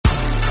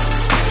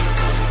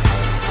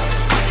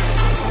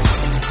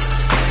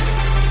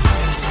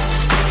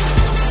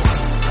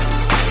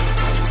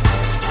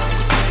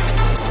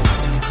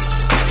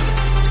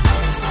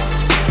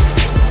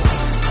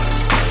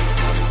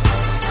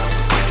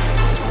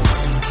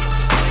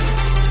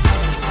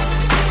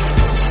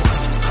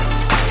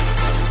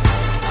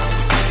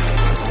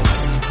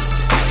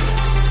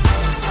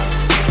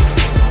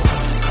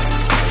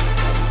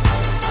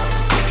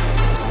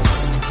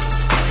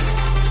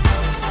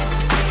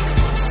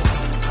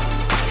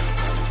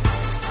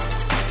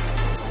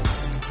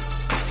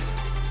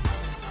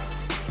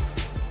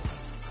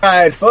All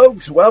right,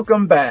 folks,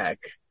 welcome back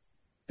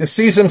to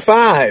season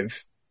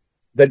 5,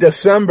 the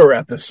December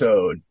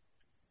episode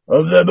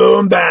of the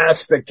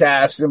Boombastic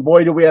Cast. And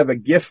boy, do we have a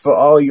gift for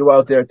all you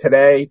out there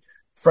today.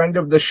 Friend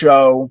of the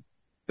show,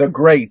 the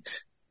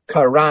great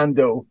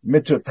Kurando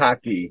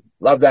Mistutake.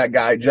 Love that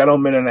guy,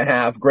 gentleman and a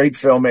half, great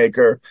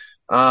filmmaker.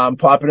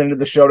 Popping into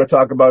the show to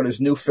talk about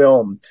his new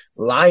film,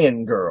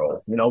 Lion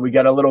Girl. You know, we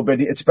got a little bit,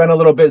 it's been a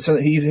little bit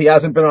since he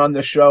hasn't been on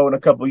the show in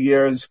a couple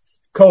years.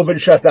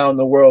 COVID shut down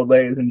the world,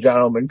 ladies and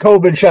gentlemen.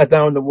 COVID shut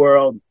down the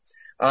world.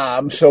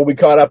 So we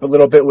caught up a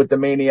little bit with the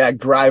Maniac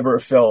Driver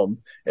film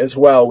as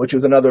well, which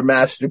is another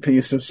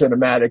masterpiece of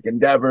cinematic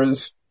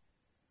endeavors.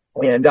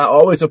 And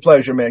always a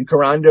pleasure, man.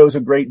 Kurando's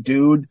a great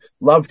dude.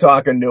 Love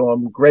talking to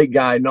him. Great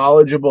guy,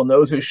 knowledgeable,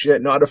 knows his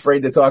shit, not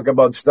afraid to talk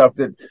about stuff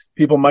that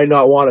people might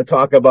not want to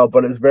talk about,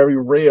 but is very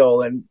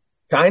real and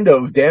kind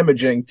of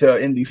damaging to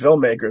indie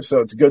filmmakers.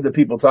 So it's good that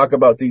people talk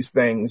about these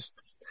things.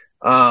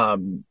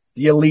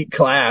 The elite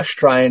class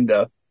trying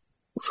to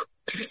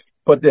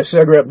put their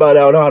cigarette butt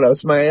out on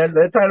us, man.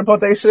 They're trying to put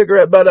their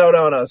cigarette butt out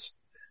on us.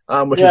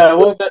 We're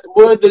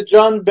the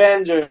John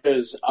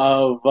Benders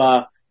of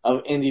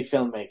indie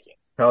filmmaking.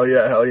 Hell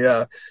yeah, hell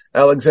yeah.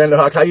 Alexander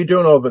Hawk, how you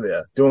doing over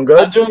there? Doing good?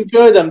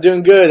 I'm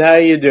doing good. How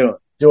you doing?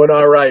 Doing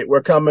all right.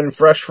 We're coming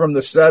fresh from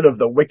the set of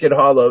The Wicked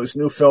Hollows,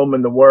 new film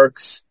in the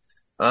works.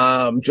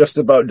 Just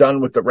about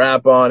done with the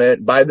wrap on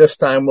it. By this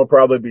time, we'll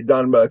probably be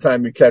done by the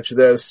time you catch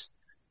this.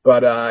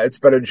 But it's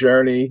been a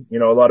journey, you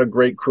know, a lot of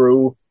great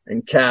crew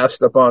and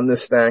cast up on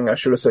this thing. I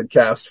should have said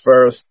cast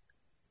first.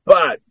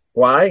 But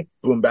why?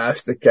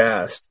 Boombastic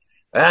Cast.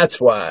 That's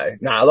why.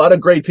 Now, a lot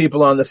of great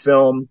people on the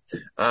film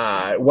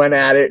went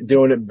at it,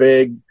 doing it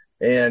big,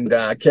 and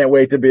can't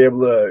wait to be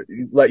able to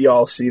let you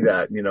all see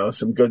that, you know,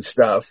 some good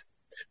stuff.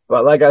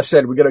 But like I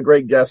said, we got a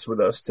great guest with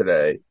us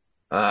today,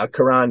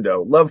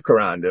 Kurando. Love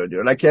Kurando,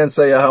 dude. I can't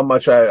say how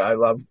much I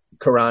love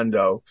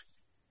Kurando.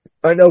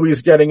 I know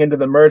he's getting into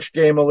the merch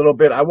game a little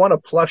bit. I want a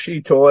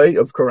plushie toy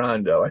of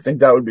Kurando. I think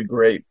that would be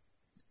great.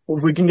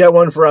 If we can get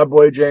one for our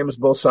boy James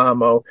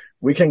Balsamo,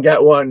 we can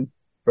get one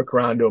for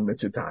Kurando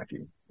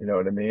Mistutake. You know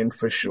what I mean?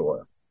 For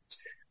sure.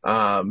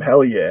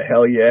 Hell yeah,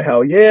 hell yeah,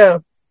 hell yeah.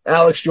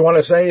 Alex, do you want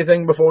to say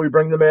anything before we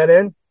bring the man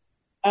in?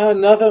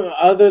 Nothing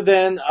other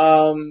than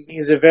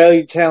he's a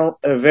very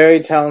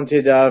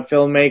talented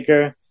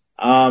filmmaker.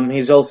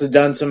 He's also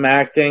done some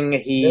acting.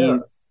 He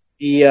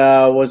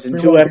was in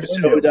 2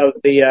 episodes of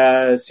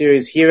the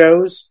series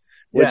Heroes,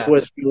 which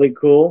was really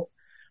cool.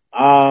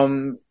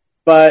 But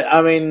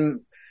I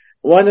mean,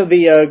 one of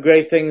the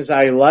great things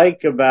I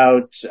like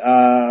about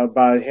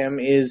him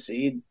is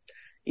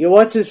you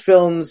watch his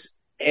films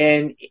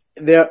and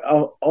they're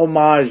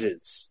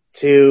homages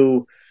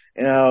to,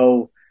 you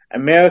know,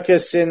 American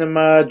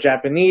cinema,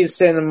 Japanese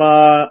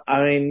cinema.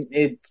 I mean,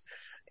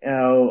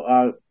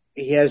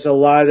 he has a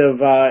lot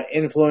of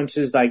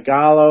influences like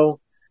Gallo.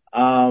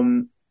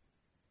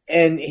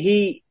 And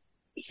he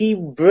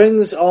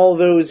brings all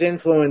those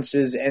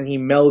influences and he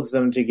melds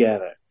them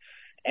together.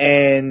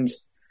 And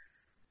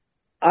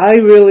I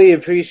really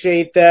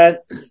appreciate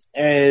that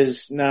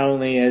as not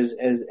only as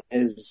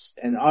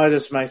an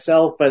artist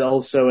myself, but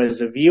also as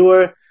a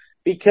viewer,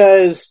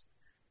 because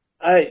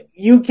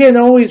you can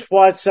always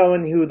watch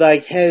someone who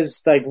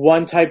has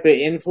one type of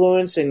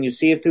influence and you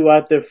see it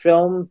throughout the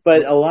film,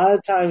 but a lot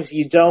of times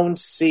you don't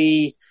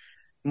see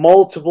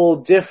multiple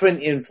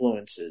different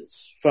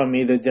influences from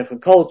either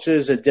different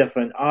cultures or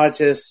different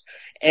artists,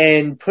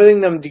 and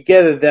putting them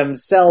together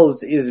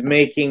themselves is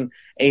making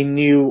a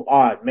new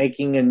art,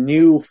 making a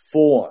new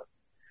form.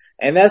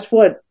 And that's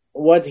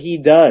what he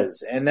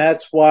does. And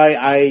that's why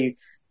I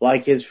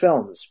like his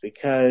films,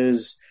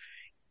 because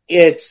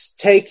it's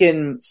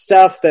taken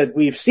stuff that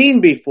we've seen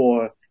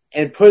before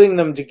and putting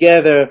them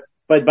together.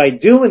 But by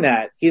doing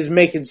that, he's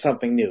making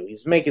something new.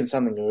 He's making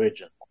something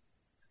original.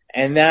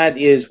 And that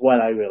is what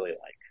I really like.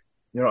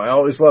 You know, I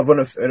always love when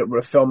a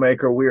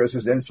filmmaker wears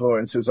his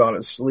influences on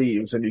his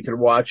sleeves, and you can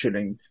watch it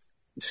and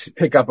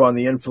pick up on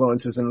the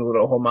influences and the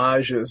little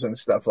homages and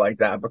stuff like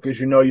that, because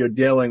you know you're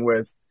dealing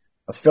with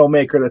a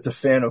filmmaker that's a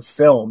fan of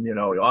film. You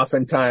know,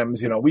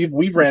 oftentimes, you know,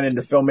 we've ran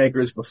into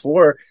filmmakers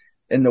before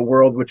in the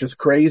world, which is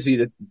crazy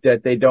that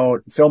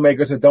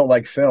filmmakers that don't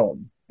like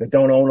film, that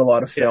don't own a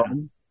lot of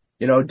film,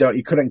 you know,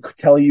 you couldn't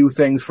tell you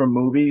things from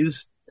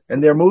movies,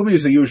 and their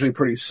movies are usually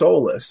pretty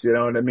soulless. You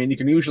know what I mean? You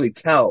can usually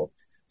tell.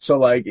 So,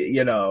 like,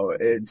 you know,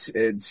 it's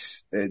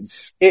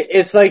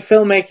like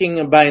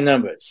filmmaking by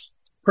numbers.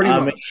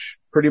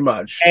 Pretty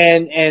much.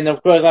 And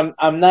of course,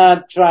 I'm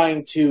not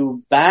trying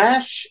to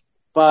bash,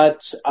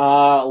 but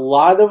a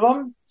lot of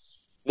them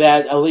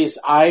that at least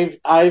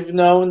I've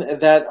known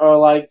that are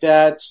like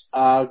that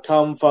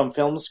come from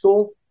film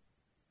school.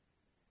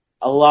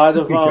 A lot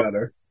of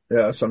them.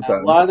 Yeah,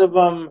 sometimes. A lot of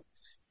them.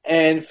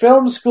 And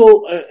film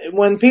school,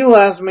 when people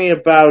ask me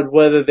about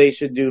whether they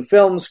should do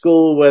film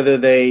school, whether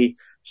they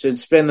should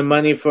spend the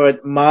money for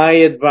it, my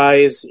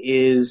advice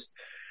is,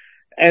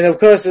 and of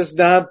course it's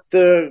not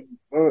the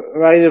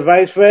right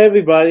advice for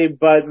everybody,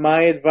 but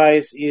my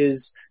advice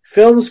is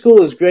film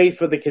school is great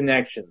for the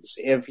connections.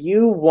 If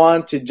you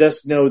want to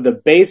just know the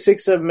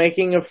basics of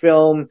making a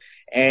film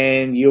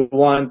and you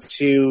want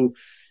to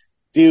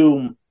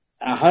do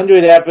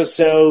 100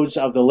 episodes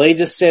of the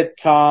latest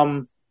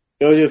sitcom,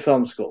 go to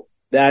film school.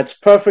 That's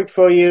perfect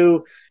for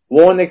you.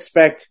 Won't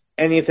expect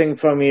anything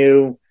from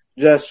you.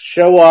 Just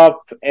show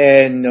up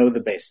and know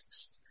the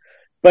basics.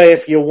 But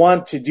if you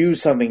want to do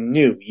something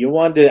new, you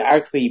want to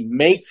actually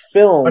make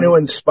film. You want to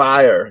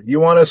inspire. You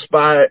want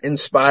to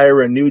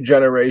inspire a new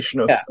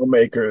generation of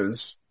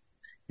filmmakers.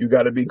 You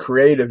got to be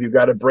creative. You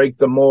got to break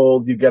the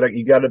mold. You got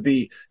to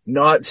be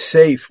not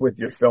safe with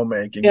your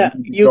filmmaking. Yeah,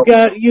 you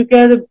got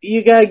to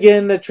get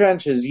in the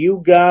trenches.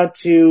 You got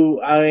to,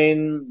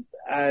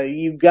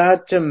 you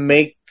got to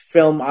make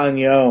film on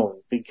your own,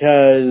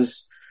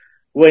 because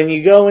when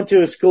you go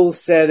into a school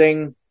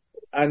setting,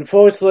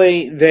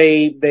 unfortunately,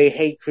 they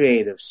hate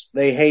creatives.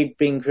 They hate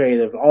being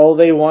creative. All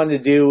they want to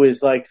do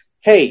is like,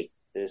 hey,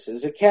 this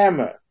is a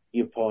camera.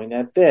 You point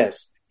at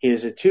this.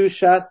 Here's a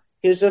 2-shot.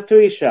 Here's a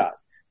 3-shot.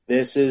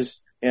 This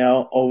is,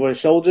 over a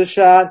shoulder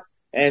shot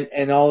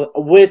and all,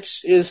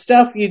 which is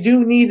stuff you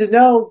do need to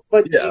know,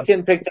 but you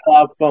can pick that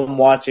up from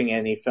watching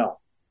any film.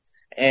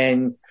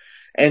 And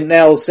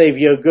that'll save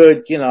you a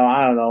good,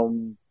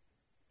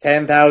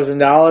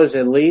 $10,000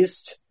 at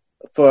least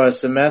for a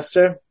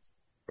semester.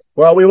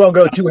 Well, we won't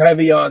go too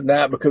heavy on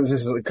that because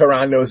this is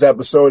Kurando's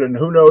episode, and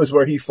who knows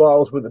where he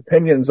falls with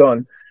opinions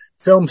on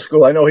film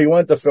school. I know he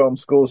went to film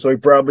school, so he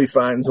probably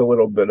finds a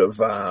little bit of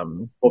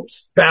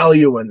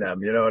value in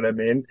them, you know what I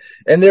mean?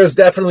 And there's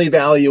definitely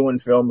value in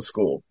film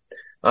school.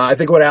 I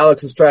think what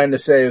Alex is trying to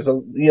say is,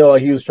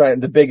 he was trying,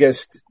 the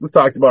biggest, we've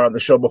talked about it on the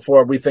show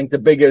before, we think the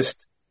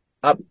biggest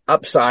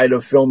upside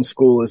of film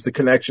school is the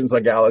connections,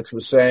 like Alex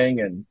was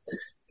saying, and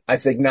I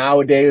think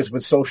nowadays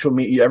with social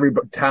media, every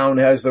town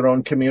has their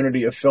own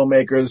community of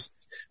filmmakers.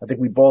 I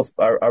think we both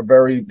are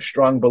very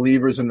strong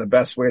believers in the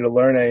best way to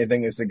learn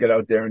anything is to get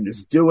out there and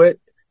just do it.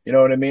 You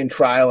know what I mean?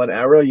 Trial and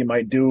error. You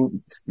might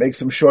make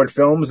some short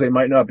films. They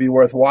might not be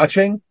worth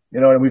watching.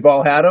 And we've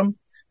all had them.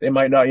 They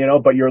might not,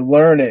 but you're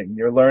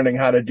learning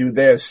how to do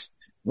this,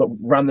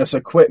 run this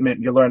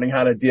equipment. You're learning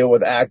how to deal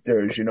with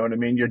actors. You know what I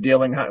mean? You're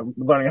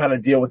learning how to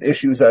deal with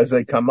issues as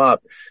they come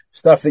up,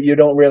 stuff that you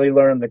don't really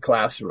learn in the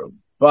classroom.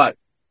 But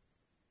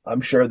I'm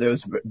sure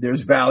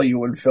there's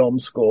value in film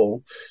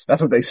school.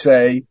 That's what they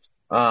say.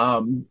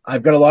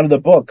 I've got a lot of the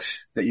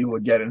books that you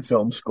would get in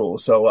film school.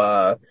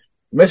 So,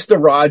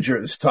 Mr.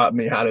 Rogers taught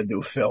me how to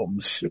do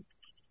films.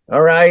 All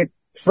right.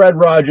 Fred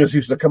Rogers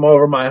used to come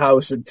over my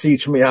house and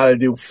teach me how to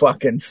do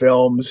fucking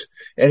films,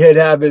 and he'd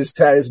have his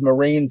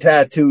Marine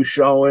tattoo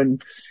showing.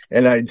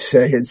 And he'd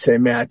say,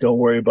 Matt, don't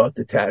worry about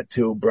the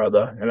tattoo,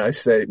 brother. And I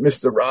say,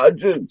 Mr.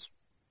 Rogers,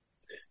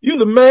 you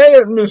the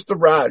man,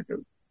 Mr.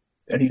 Rogers.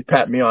 And he'd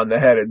pat me on the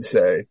head and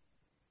say,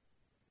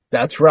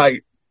 that's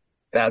right.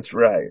 That's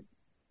right.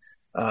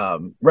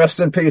 Rest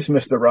in peace,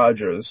 Mr.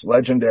 Rogers,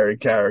 legendary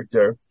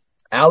character.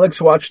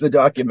 Alex watched the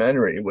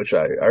documentary, which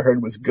I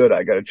heard was good.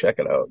 I got to check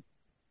it out.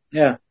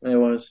 Yeah, it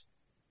was.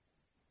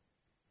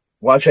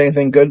 Watch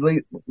anything good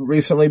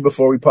recently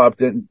before we pop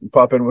in with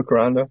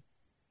Kurando?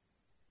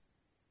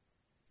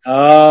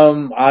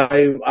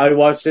 I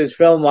watched this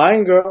film,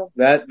 Lion Girl.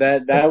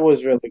 That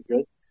was really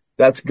good.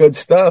 That's good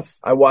stuff.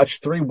 I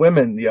watched 3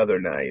 Women the other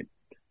night,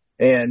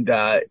 and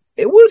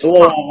it was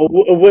fun.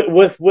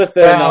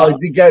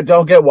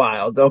 Don't get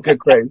wild, don't get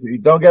crazy,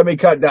 don't get me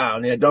cut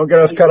down. Yeah, don't get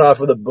us cut off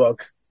with a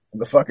book,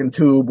 the fucking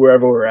tube,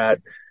 wherever we're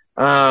at.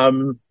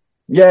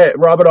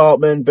 Robert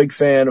Altman, big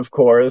fan, of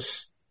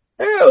course.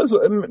 Yeah, it was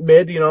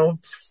mid.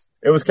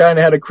 It was kind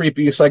of had a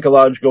creepy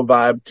psychological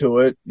vibe to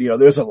it.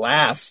 There's a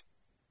laugh.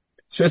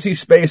 Sissy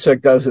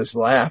Spacek does this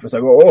laugh. It's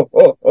like oh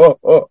oh oh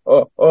oh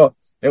oh oh.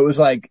 It was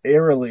like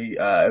eerily,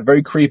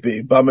 very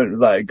creepy, bumming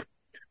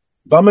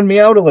me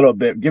out a little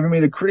bit, giving me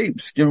the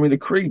creeps.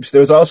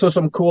 There was also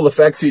some cool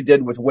effects he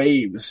did with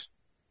waves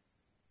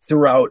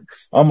throughout,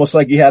 almost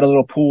like he had a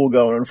little pool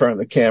going in front of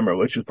the camera,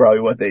 which is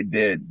probably what they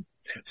did.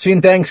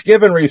 Seen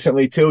Thanksgiving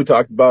recently too,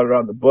 talked about it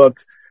on the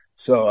book.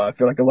 So I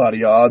feel like a lot of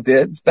y'all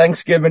did.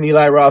 Thanksgiving,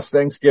 Eli Roth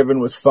Thanksgiving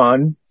was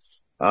fun.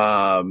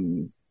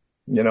 You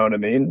know what I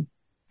mean?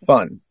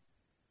 Fun.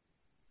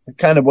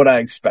 Kind of what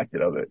I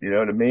expected of it. You know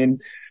what I mean?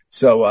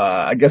 So,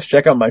 I guess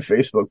check out my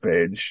Facebook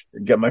page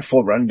and get my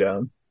full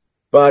rundown.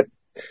 But,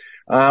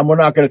 we're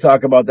not going to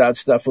talk about that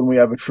stuff when we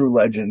have a true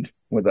legend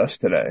with us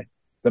today.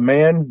 The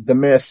man, the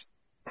myth,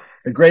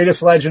 the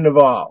greatest legend of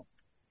all.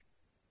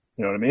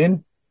 You know what I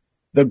mean?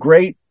 The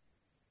great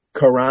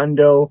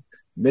Kurando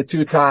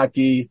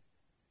Mistutake.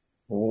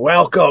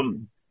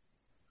 Welcome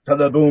to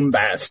the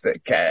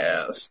Boombastic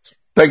Cast.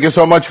 Thank you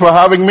so much for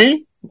having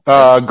me.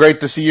 Great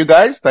to see you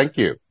guys. Thank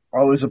you.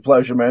 Always a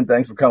pleasure, man.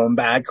 Thanks for coming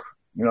back.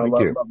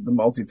 Love the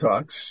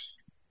multi-talks.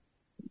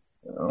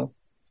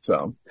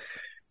 So,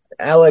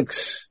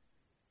 Alex,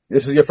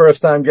 this is your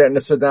first time getting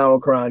to sit down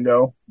with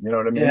Kurando. You know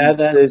what I mean? Yeah,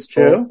 that is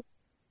true.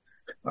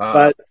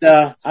 But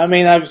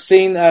I've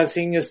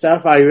seen your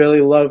stuff. I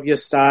really love your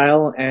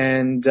style,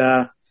 and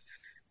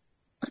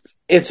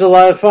it's a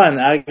lot of fun.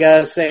 I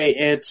gotta say,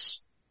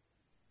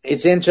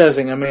 it's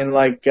interesting. I mean,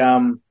 like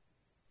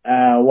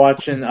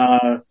watching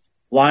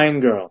Lion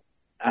Girl,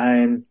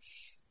 and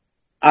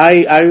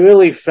I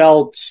really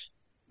felt,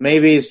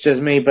 maybe it's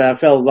just me, but I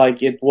felt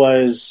like it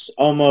was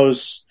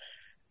almost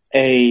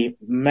a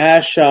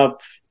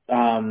mashup,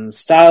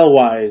 style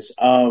wise,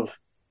 of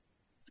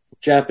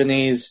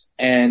Japanese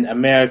and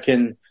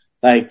American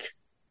like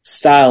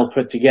style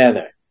put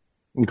together.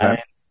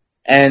 Okay.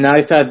 And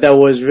I thought that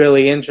was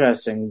really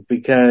interesting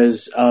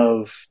because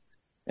of,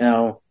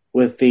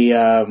 with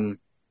the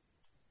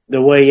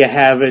way you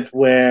have it,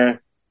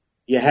 where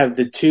you have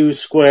the two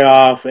square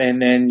off,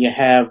 and then you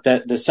have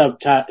the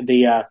subtitle,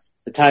 the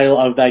title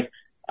of like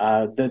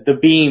the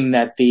beam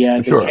that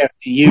the Sure. character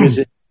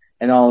uses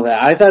and all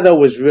that. I thought that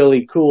was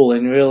really cool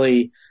and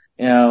really,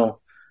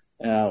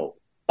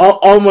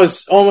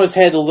 almost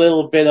had a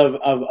little bit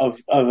of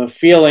a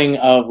feeling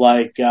of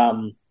like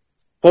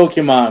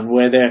Pokemon,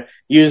 where they're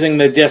using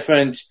the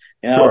different,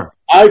 Sure.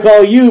 I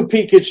call you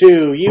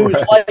Pikachu, use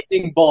Right.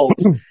 lightning bolt.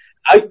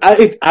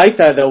 I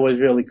thought that was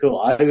really cool.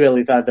 I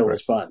really thought that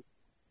was fun.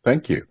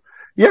 Thank you.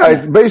 Yeah,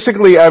 it's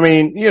basically, I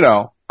mean,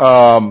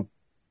 kind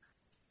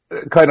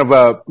of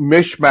a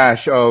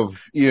mishmash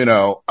of,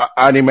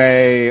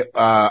 anime,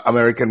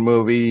 American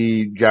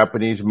movie,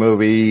 Japanese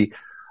movie.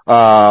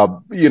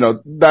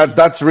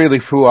 That's really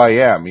who I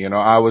am.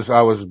 I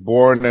was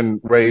born and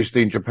raised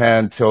in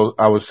Japan till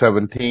I was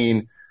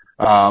 17.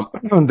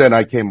 Then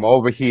I came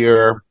over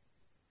here.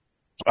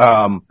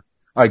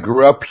 I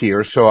grew up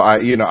here, so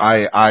I've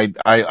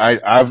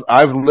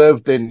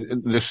lived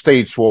in the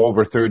States for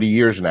over 30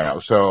 years now.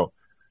 So,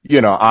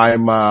 I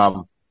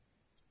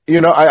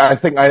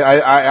think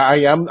I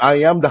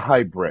am the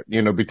hybrid,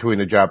 between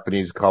the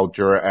Japanese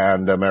culture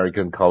and the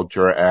American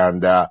culture.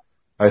 And, I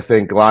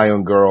think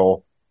Lion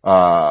Girl,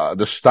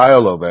 the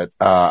style of it,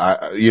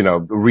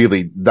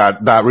 really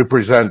that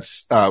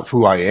represents,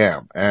 who I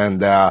am.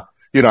 And,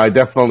 I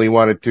definitely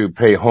wanted to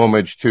pay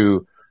homage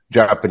to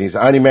Japanese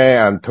anime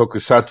and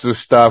tokusatsu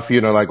stuff,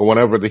 like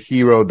whenever the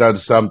hero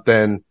does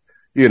something,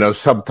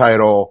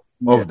 subtitle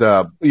of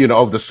the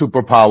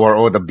superpower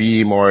or the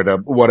beam or the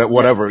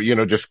whatever,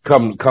 just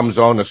comes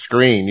on the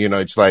screen,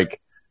 it's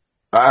like,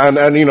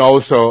 and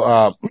also,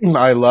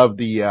 I love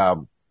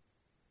the,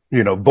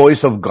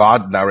 voice of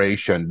God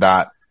narration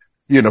that,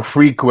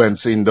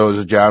 frequents in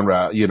those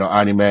genre,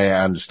 anime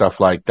and stuff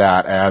like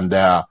that. And,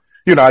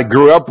 I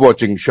grew up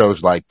watching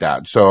shows like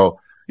that. So,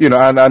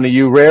 and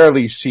you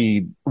rarely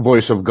see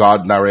voice of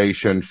God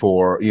narration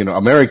for,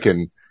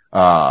 American,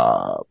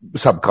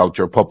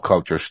 subculture, pop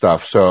culture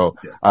stuff. So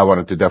I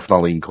wanted to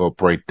definitely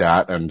incorporate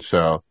that. And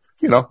so,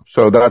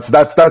 so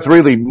that's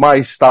really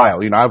my style.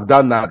 I've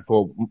done that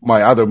for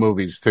my other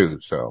movies too.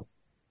 So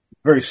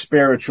Very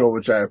spiritual,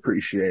 which I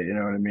appreciate. You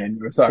know what I mean?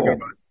 We're talking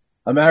about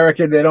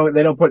American. They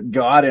don't put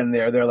God in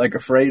there. They're like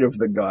afraid of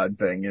the God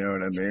thing. You know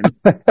what I mean?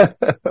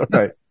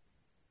 right.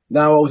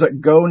 Now, what was it?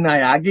 Go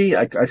Nayagi?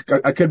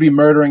 I could be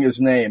murdering his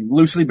name.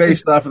 Loosely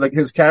based off of like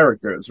his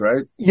characters,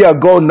 right? Yeah,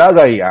 Go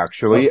Nagai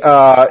actually.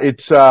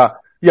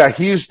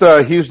 He's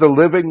the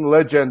living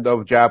legend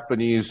of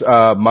Japanese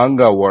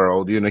manga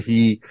world.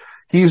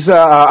 He's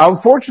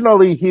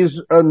unfortunately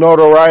his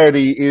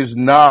notoriety is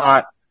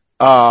not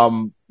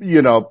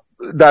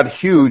that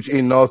huge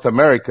in North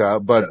America,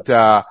 but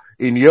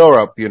in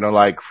Europe,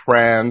 like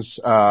France,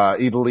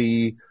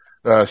 Italy,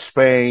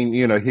 Spain,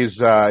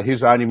 his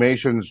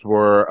animations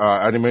were,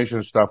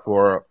 animation stuff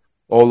were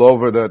all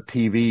over the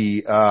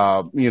TV.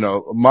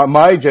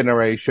 My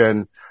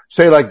generation,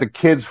 say like the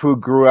kids who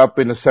grew up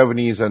in the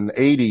 70s and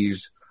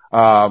 80s,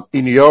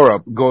 in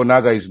Europe, Go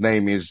Nagai's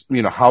name is,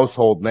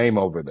 household name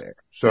over there.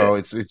 So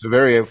it's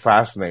very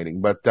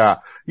fascinating. But,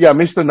 Mr.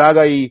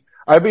 Nagai,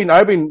 I've been,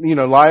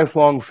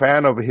 lifelong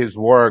fan of his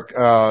work.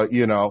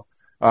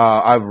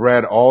 I've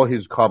read all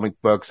his comic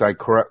books. I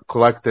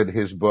collected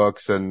his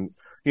books and,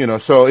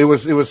 so it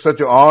was such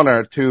an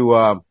honor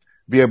to,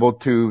 be able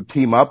to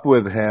team up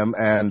with him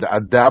and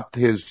adapt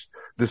this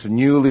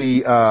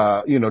newly,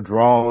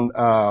 drawn,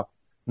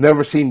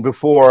 never seen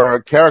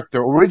before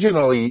character.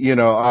 Originally,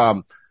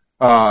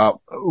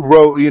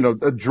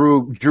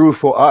 drew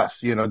for us.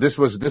 This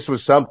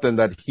was something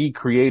that he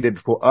created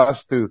for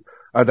us to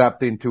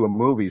adapt into a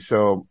movie.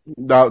 So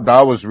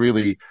that was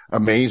really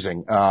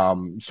amazing.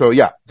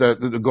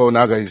 The Go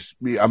Naga is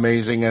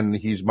amazing and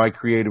he's my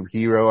creative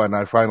hero and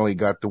I finally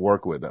got to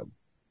work with him.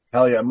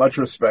 Hell yeah. Much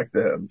respect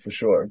to him for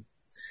sure.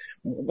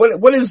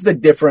 What is the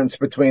difference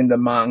between the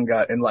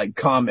manga and like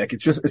comic?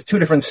 It's two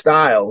different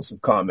styles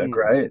of comic,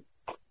 right?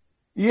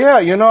 Yeah.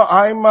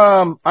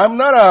 I'm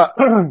not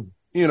a,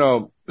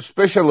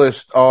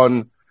 specialist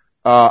on,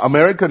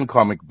 American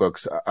comic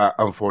books,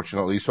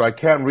 unfortunately. So I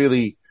can't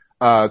really,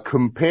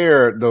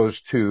 compare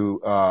those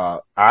two,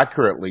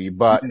 accurately,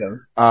 but,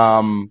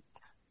 I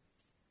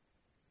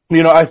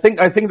think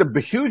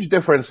the huge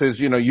difference is,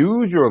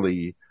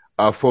 usually,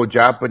 for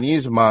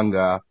Japanese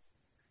manga,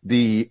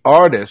 the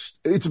artist,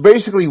 it's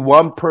basically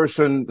one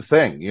person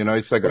thing,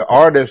 it's like an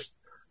artist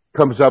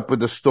comes up with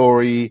the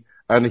story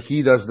and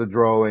he does the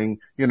drawing,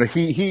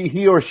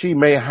 he or she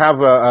may have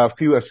a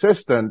few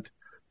assistants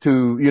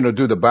to,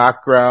 do the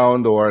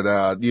background or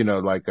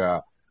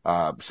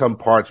some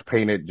parts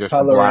painted just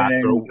black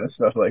Coloring or, and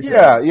stuff like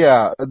yeah, that.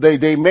 yeah.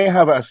 They may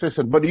have an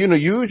assistant, but,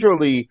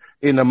 usually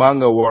in the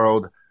manga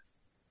world,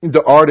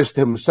 the artist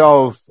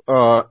himself,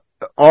 are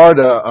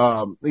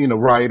the,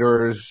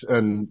 writers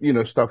and,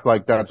 stuff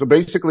like that. So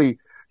basically,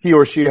 he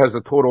or she has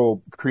a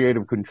total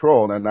creative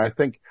control. And I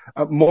think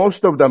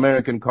most of the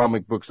American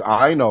comic books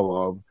I know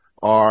of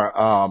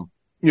are,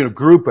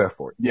 group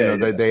effort. Yeah,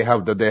 yeah. They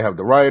have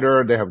the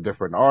writer, they have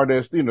different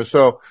artists,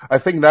 so I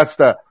think that's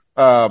the,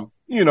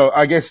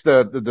 I guess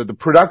the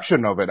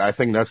production of it, I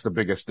think that's the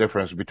biggest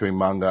difference between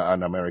manga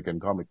and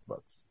American comic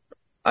books.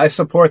 I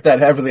support that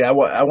heavily. I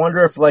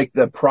wonder if like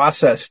the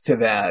process to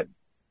that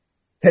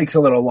takes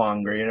a little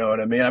longer. You know what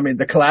I mean? I mean,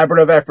 the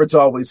collaborative effort's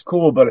always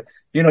cool, but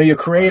you're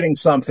creating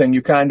something,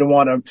 you kind of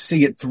want to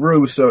see it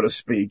through, so to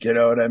speak. You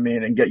know what I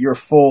mean? And get your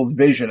full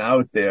vision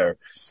out there,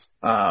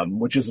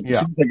 which seems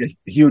like a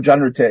huge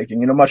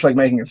undertaking. Much like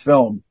making a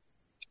film.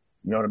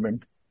 You know what I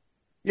mean?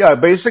 Yeah,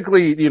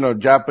 basically,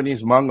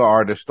 Japanese manga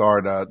artists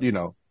are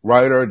the,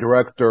 writer,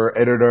 director,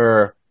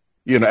 editor,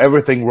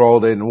 everything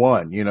rolled in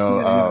one.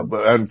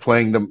 And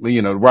playing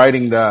the,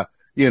 writing the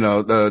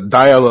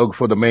dialogue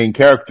for the main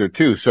character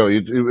too. So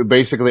it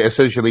basically,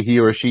 essentially, he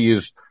or she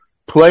is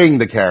playing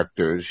the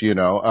characters,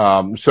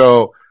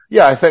 so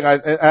yeah, I think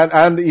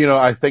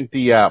I think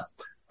the,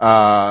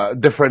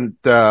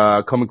 different,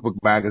 comic book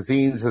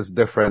magazines has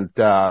different,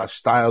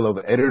 style of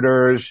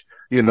editors,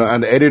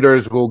 and the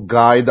editors will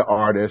guide the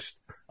artist,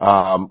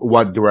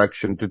 what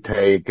direction to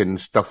take and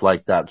stuff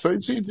like that. So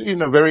it's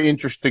very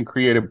interesting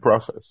creative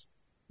process.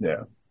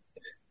 Yeah.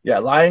 Yeah.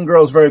 Lion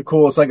Girl's very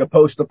cool. It's like a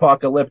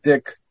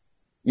post-apocalyptic,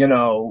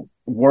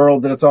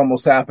 world that it's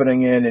almost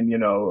happening in. And,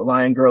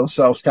 Lion Girl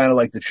itself's kind of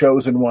like the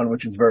chosen one,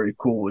 which is very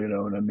cool. You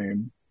know what I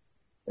mean?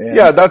 And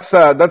yeah, that's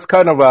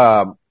kind of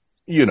a,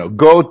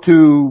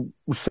 go-to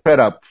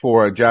setup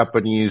for a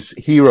Japanese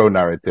hero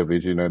narrative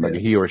is, like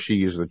he or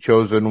she is the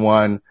chosen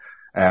one.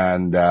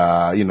 And,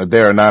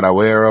 they're not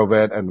aware of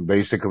it. And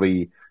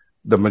basically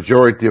the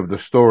majority of the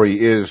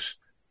story is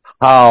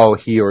how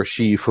he or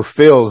she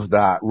fulfills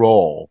that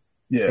role.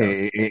 Yeah.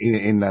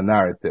 In the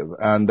narrative.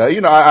 And,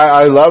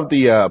 I love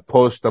the,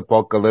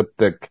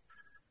 post-apocalyptic,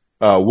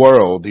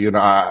 world.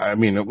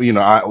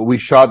 We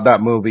shot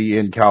that movie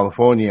in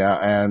California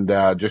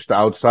and, just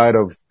outside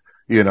of,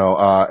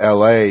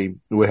 LA,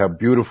 we have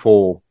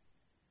beautiful,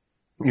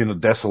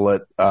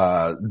 desolate,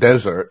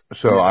 desert.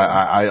 So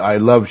I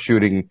love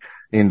shooting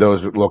in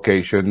those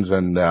locations.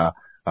 And, so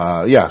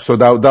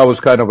that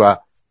was kind of a,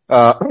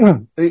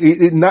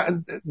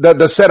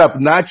 the setup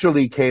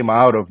naturally came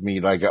out of me.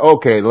 Like,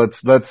 okay,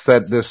 let's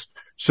set this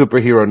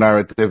superhero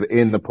narrative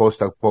in the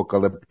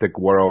post-apocalyptic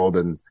world,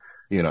 and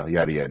yada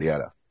yada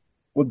yada.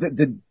 Well,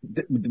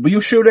 were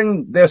you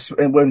shooting this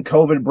when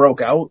COVID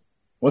broke out?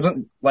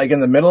 Wasn't like in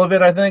the middle of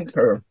it, I think,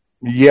 or?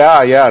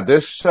 Yeah.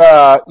 This,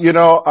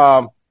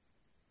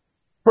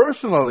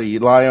 personally,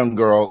 Lion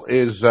Girl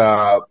is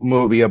a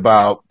movie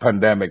about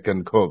pandemic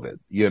and COVID.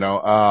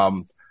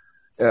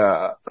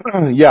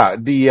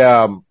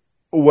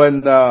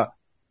 When the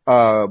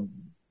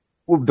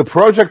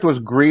project was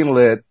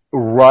greenlit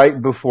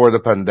right before the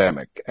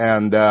pandemic,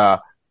 and like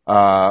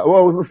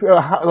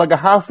a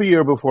half a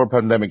year before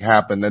pandemic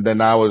happened, and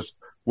then I was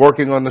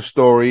working on the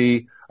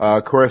story,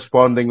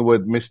 corresponding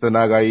with Mr.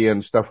 Nagai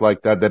and stuff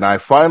like that. Then I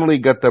finally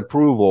got the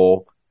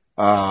approval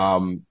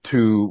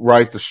to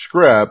write the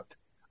script.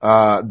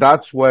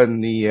 That's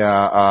when the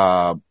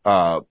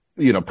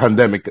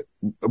pandemic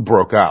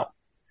broke out.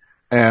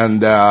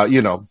 And,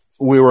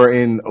 we were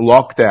in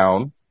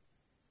lockdown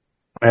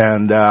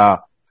and,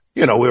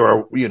 we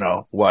were,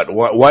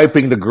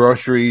 wiping the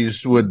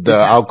groceries with the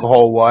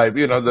alcohol wipe,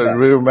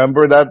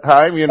 remember that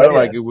time,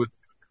 like it was,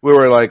 we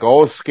were like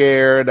all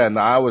scared and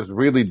I was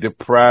really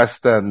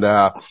depressed and,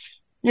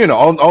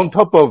 on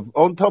top of,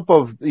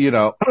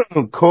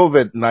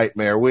 COVID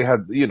nightmare, we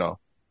had,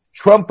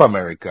 Trump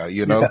America,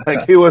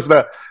 like it was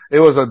a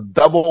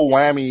double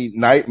whammy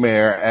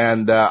nightmare.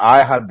 And,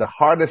 I had the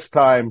hardest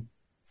time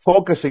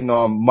focusing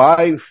on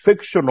my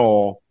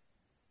fictional,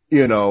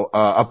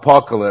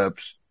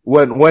 apocalypse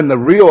when the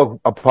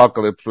real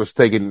apocalypse was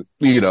taking,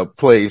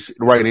 place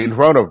right in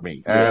front of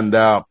me. Yeah. And,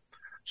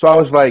 so I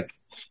was like,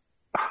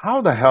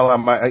 how the hell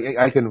am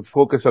I can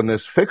focus on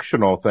this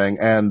fictional thing?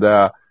 And,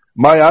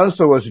 my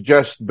answer was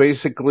just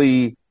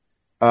basically,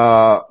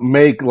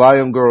 make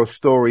Lion Girl's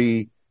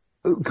story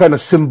kind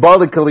of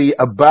symbolically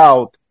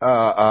about,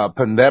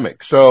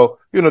 pandemic. So,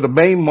 the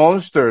main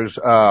monsters,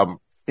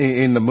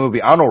 in the movie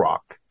Anorak,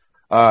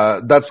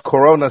 that's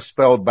Corona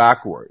spelled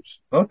backwards.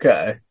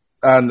 Okay.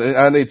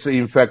 And it's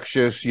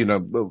infectious,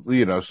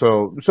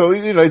 so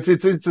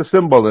it's a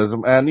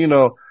symbolism. And,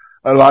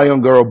 a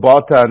Lion Girl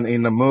Botan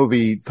in the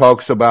movie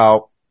talks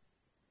about,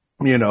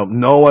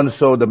 no one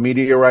saw the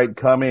meteorite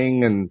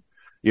coming and,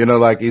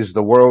 like, is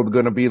the world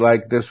going to be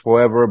like this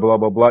forever? Blah,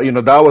 blah, blah.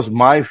 That was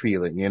my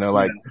feeling,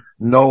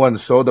 no one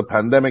saw the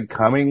pandemic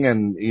coming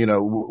and,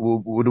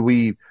 would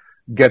we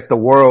get the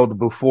world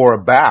before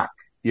back,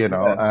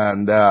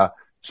 and,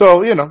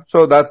 So,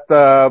 so that's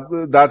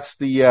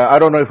the, I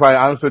don't know if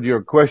I answered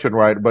your question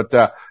right, but,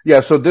 yeah,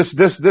 so this,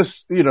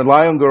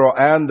 Lion Girl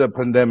and the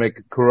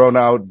pandemic corona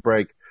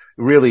outbreak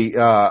really,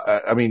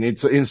 I mean,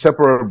 it's an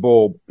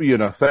inseparable,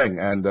 thing.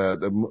 And,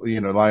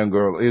 Lion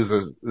Girl is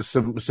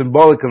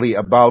symbolically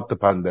about the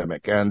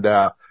pandemic. And,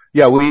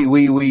 yeah,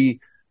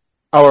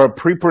 our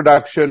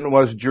pre-production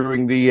was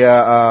during the,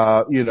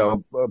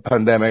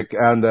 pandemic,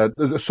 and,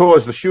 so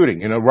was the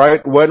shooting,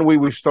 right when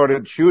we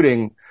started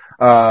shooting,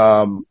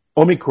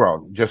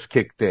 Omicron just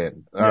kicked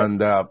in, Yeah.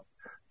 and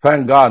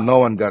thank God no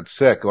one got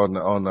sick on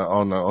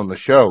the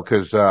show,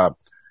 because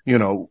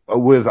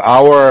with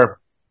our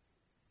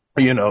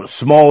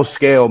small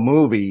scale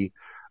movie,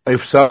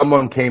 if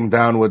someone came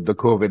down with the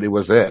COVID, it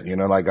was it.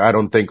 Like, I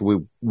don't think we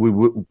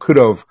could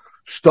have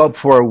stopped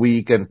for a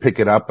week and pick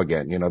it up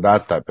again.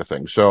 That type of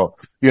thing. So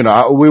we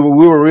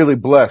were really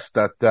blessed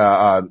that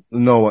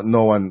no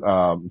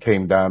one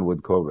came down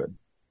with COVID.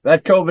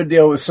 That COVID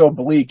deal was so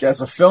bleak. As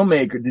a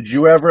filmmaker, did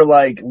you ever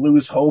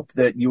lose hope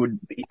that you would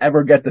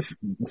ever get to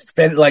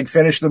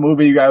finish the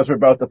movie you guys were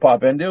about to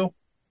pop into?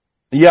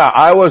 Yeah,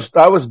 I was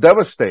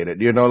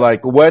devastated.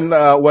 Like when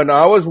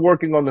I was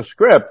working on the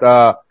script,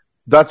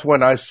 that's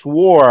when I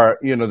swore,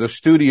 the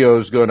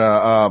studio's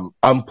gonna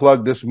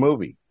unplug this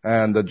movie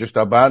and just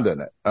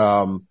abandon it.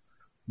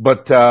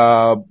 But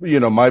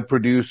my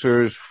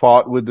producers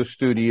fought with the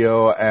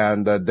studio,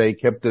 and they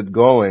kept it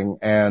going,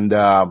 and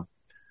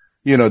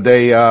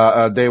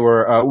they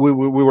were,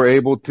 we were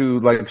able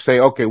to say,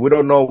 okay, we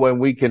don't know when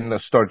we can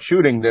start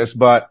shooting this,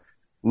 but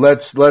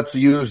let's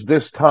use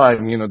this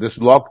time, this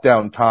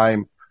lockdown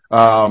time,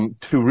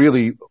 to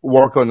really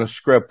work on the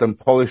script and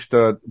polish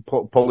the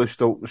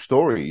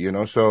story,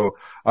 So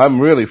I'm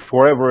really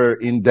forever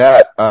in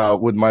debt,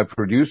 with my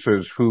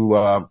producers who,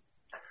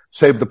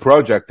 saved the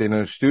project in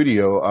a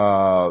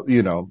studio,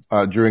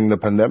 during the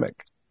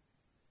pandemic.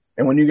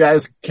 And when you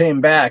guys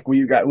came back,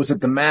 was it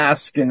The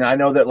Mask? And I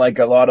know that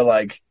a lot of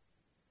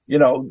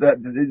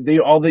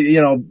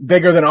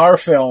bigger than our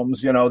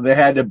films, they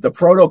had the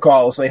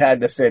protocols they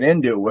had to fit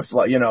into with,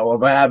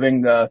 of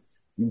having the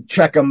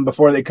check them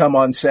before they come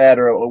on set,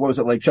 or what was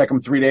it, check them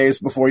 3 days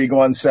before you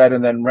go on set,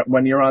 and then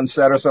when you're on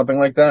set or something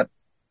like that?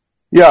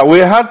 Yeah, we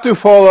had to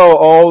follow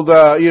all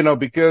the,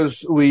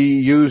 because we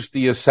used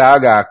the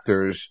SAG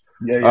actors,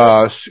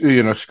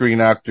 Screen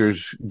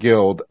Actors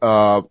Guild,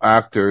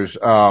 actors,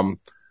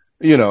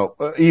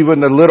 even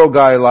the little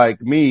guy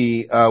like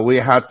me, we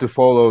had to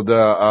follow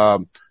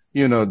the,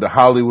 the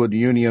Hollywood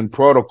Union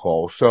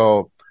protocol.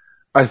 So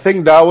I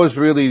think that was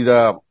really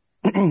the,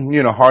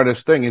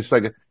 hardest thing. It's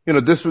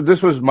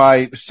this was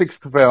my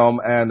sixth film,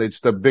 and it's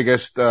the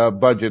biggest,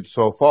 budget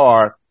so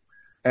far.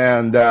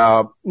 And,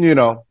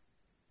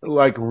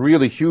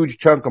 really huge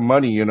chunk of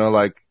money,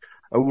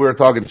 we were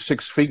talking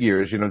six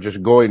figures,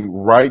 just going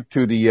right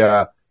to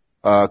the,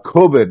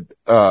 COVID,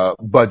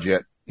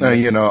 budget.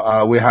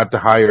 We had to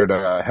hire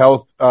the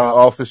health,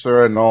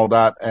 officer and all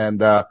that. And,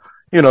 the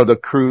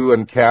crew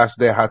and cast,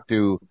 they had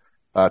to,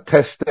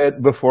 test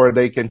it before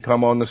they can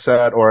come on the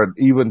set or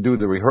even do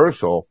the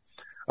rehearsal.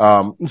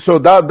 So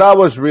that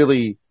was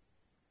really,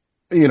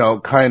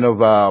 kind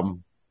of, a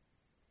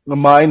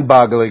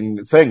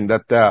mind-boggling thing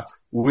that,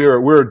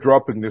 we're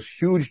dropping this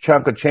huge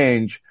chunk of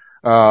change,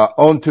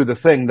 onto the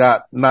thing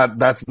that's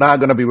not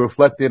going to be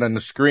reflected on the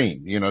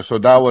screen, So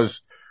that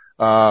was,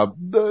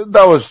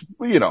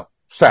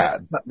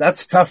 sad.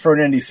 That's tough for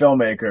an indie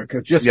filmmaker,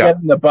 because just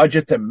getting the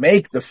budget to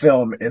make the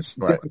film is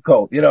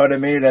difficult. You know what I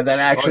mean? And then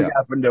actually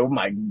having to, oh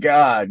my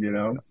God,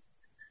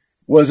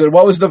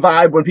 what was the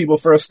vibe when people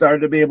first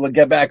started to be able to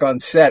get back on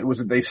set? Was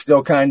it they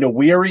still kind of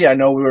weary? I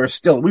know we were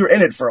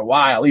in it for a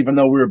while, even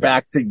though we were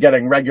back to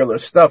getting regular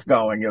stuff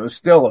going. It was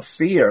still a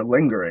fear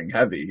lingering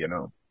heavy,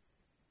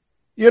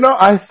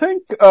 I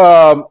think,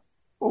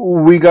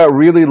 we got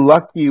really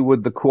lucky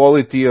with the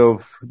quality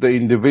of the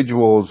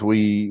individuals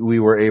we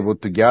were able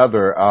to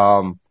gather.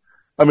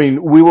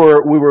 We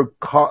were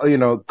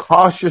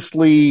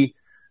cautiously,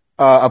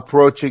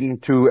 approaching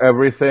to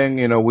everything.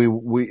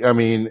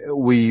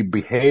 We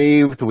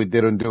behaved. We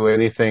didn't do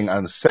anything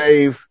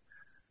unsafe.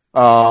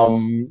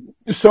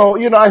 So,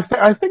 I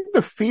think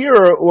the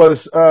fear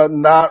was,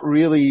 not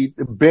really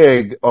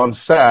big on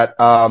set.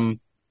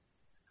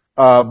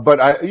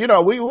 But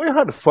we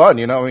had fun,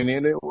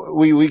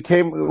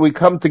 we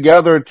come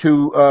together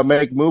to,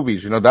 make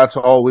movies, that's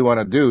all we want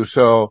to do.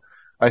 So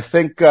I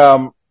think,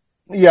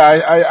 we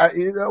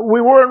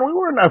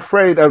weren't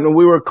afraid.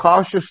 We were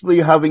cautiously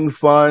having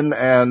fun,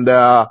 and,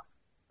 I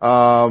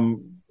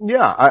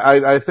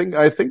think,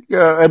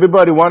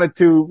 everybody wanted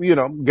to,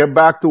 get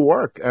back to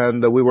work,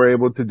 and we were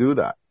able to do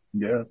that.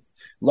 Yeah. A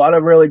lot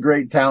of really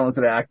great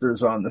talented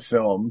actors on the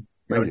film.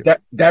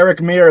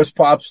 Derek Mears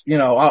pops,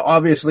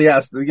 obviously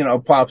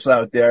pops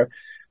out there.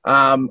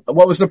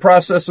 What was the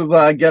process of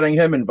getting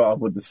him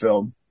involved with the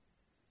film?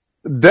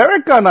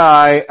 Derek and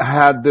I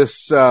had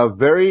this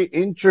very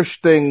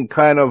interesting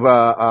kind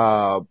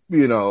of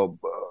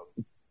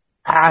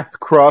path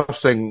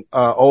crossing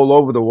all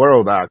over the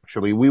world.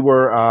 Actually, we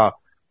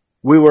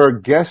were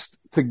guest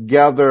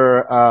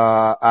together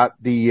at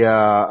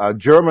the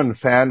German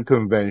fan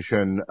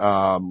convention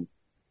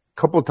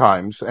couple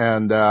times,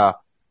 and at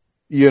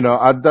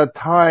that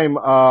time,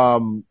 I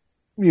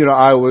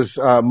was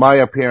my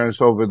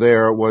appearance over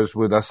there was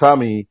with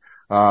Asami,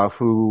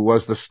 who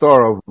was the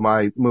star of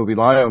my movie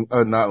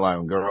not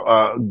Lion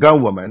Girl,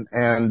 Gunwoman,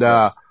 and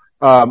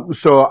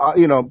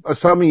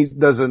Asami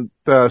doesn't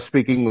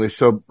speak English,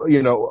 so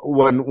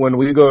when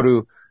we go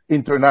to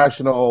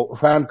international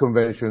fan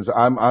conventions,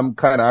 I'm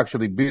kind of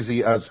actually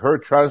busy as her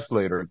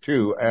translator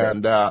too,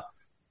 and I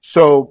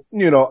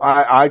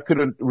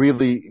couldn't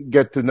really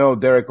get to know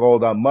Derek all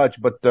that much,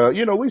 but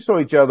we saw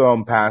each other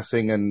on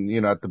passing and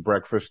at the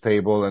breakfast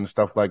table and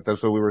stuff like that.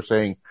 So we were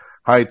saying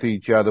hi to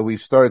each other. We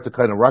started to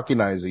kind of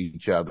recognize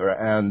each other,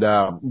 and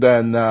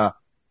then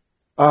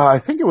I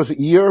think it was a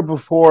year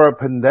before a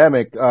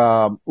pandemic.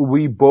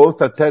 We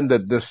both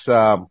attended this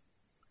fan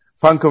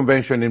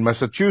convention in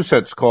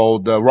Massachusetts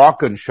called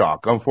Rock and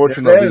Shock.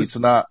 Unfortunately, it's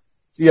not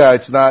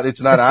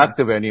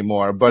active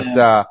anymore.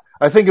 But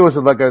I think it was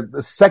like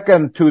a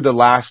second to the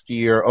last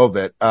year of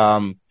it.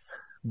 On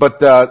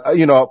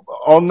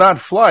that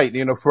flight,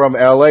 from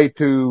LA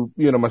to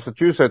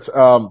Massachusetts,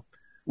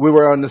 we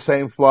were on the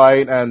same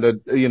flight, and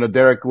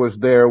Derek was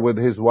there with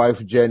his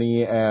wife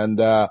Jenny,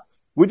 and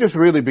we just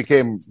really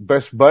became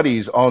best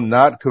buddies on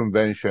that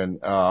convention.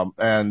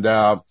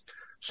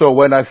 So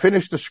when I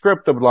finished the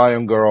script of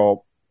Lion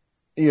Girl,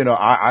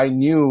 I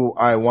knew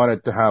I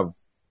wanted to have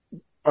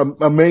an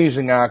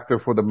amazing actor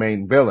for the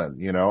main villain,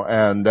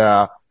 and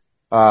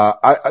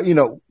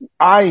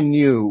I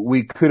knew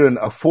we couldn't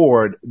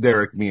afford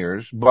Derek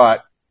Mears,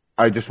 but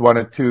I just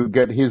wanted to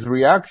get his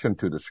reaction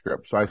to the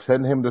script. So I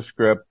sent him the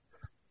script.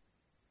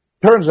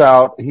 Turns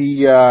out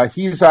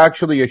he's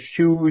actually a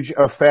huge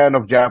fan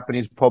of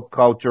Japanese pop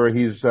culture.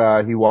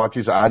 He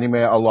watches anime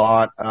a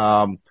lot.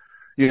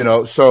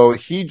 So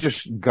he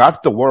just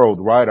got the world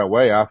right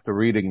away after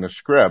reading the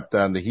script,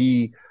 and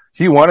he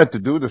wanted to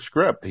do the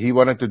script. He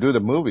wanted to do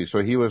the movie.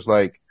 So he was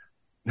like,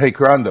 "Hey,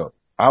 Kurando,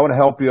 I want to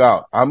help you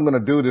out. I'm going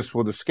to do this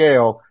for the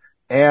scale,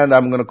 and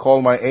I'm going to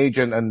call my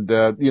agent and,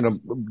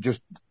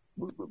 just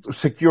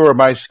secure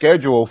my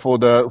schedule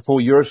for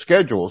your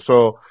schedule.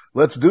 So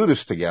let's do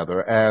this together."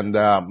 And,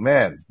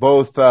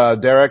 both,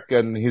 Derek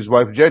and his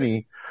wife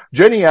Jenny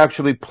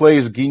actually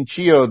plays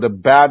Ginchio, the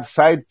bad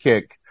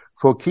sidekick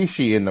for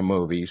Kishi in the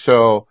movie.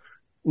 So,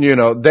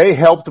 they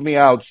helped me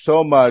out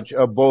so much,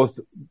 both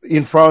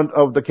in front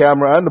of the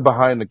camera and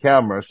behind the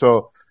camera.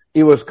 So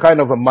it was kind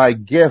of my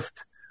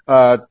gift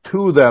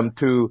to them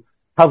to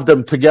have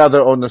them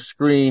together on the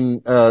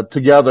screen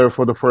together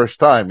for the first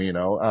time,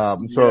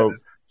 So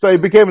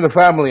it became a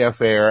family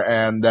affair,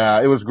 and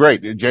it was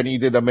great. Jenny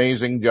did an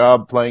amazing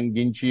job playing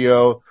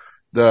Ginchio,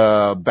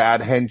 the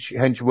bad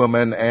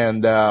henchwoman,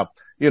 and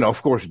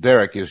of course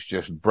Derek is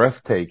just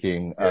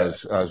breathtaking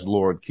as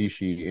Lord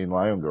Kishi in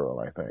Lion Girl,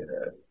 I think.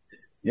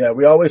 Yeah,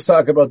 we always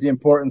talk about the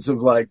importance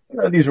of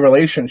these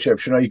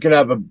relationships. You can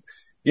have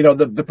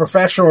the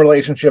professional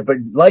relationship, but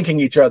liking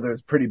each other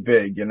is pretty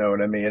big, you know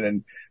what I mean?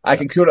 And I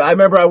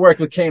remember I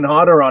worked with Kane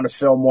Hodder on a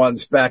film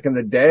once back in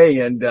the day,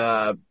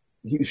 and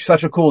he's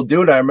such a cool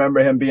dude. I remember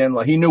him being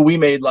he knew we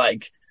made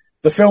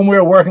the film we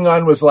were working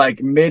on was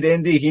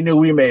mid-indie. He knew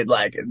we made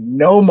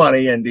no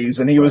money indies,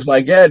 and he was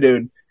like, "Yeah,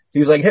 dude."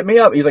 He's like, "Hit me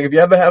up." He's like, "If you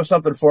ever have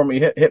something for me,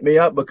 hit me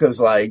up,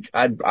 because I'd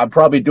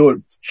probably do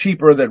it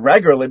cheaper than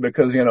regularly,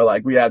 because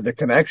we had the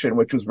connection,"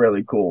 which was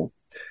really cool.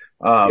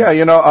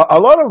 A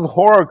lot of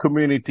horror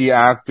community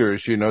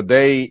actors,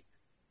 they,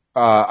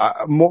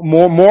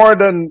 more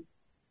than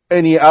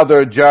any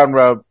other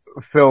genre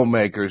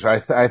filmmakers,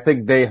 I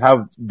think they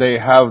have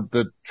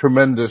the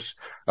tremendous,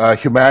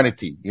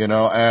 humanity,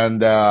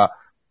 and,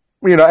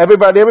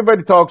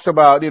 everybody talks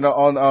about,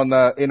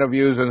 on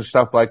interviews and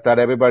stuff like that,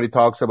 everybody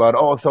talks about,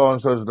 oh,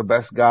 so-and-so is the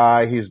best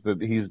guy, he's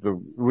the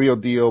real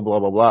deal, blah,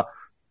 blah, blah.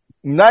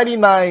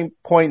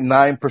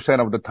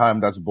 99.9% of the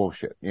time, that's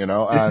bullshit, and,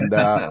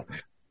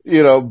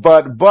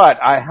 but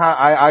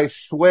I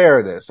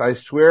swear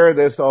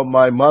this on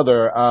my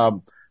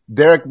mother,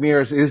 Derek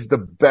Mears is the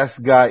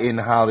best guy in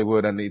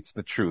Hollywood, and it's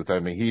the truth. I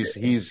mean,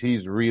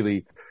 he's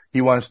really,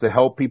 he wants to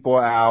help people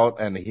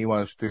out, and he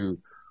wants to,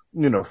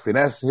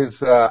 finesse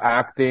his,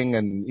 acting,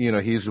 and,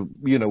 he's,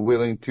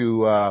 willing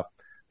to,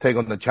 take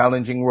on the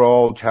challenging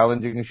role,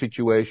 challenging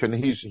situation.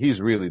 He's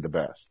really the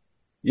best.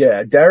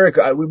 Yeah, Derek,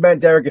 we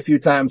met Derek a few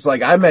times.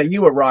 I met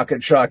you at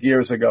Rocket Shock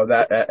years ago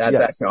at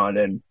that con,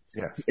 and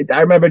yes.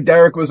 I remember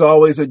Derek was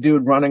always a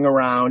dude running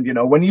around.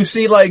 When you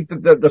see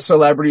the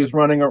celebrities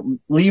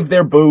leave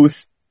their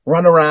booth,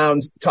 run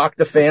around, talk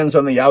to fans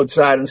on the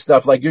outside and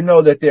stuff,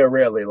 that they're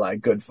really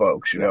good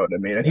folks, you know what I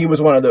mean? And he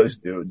was one of those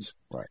dudes.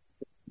 Right.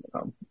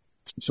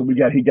 So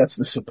he gets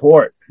the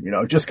support,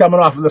 just coming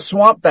off of the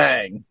Swamp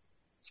Thing.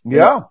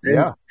 Yeah.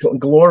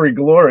 Glory.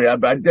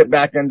 I get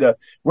back into,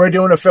 we're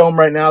doing a film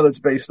right now that's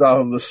based off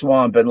of the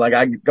Swamp, and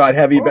I got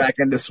heavy back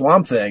into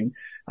Swamp Thing.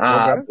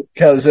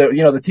 Because,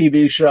 the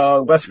TV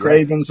show, Wes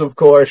Craven's, of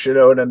course, you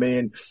know what I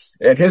mean?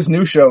 And his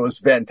new show is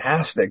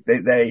fantastic.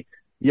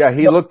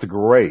 He looked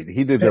great.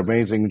 He did an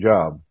amazing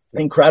job.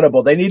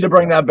 Incredible. They need to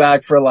bring that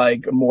back for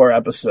like more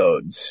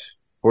episodes.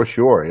 For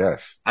sure,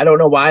 yes. I don't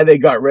know why they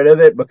got rid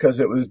of it because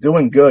it was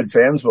doing good.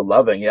 Fans were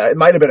loving it. It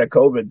might have been a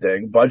COVID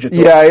thing. Budget.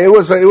 Yeah, it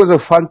was a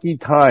funky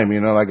time,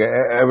 like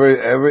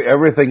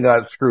everything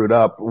got screwed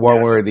up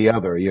one way or the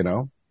other,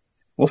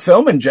 Well,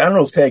 film in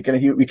general's taking a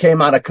huge. We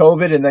came out of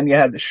COVID and then you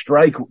had the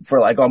strike for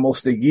like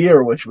almost a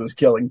year, which was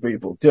killing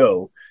people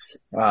too.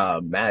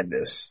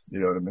 Madness. You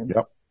know what I mean?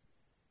 Yep.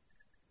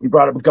 We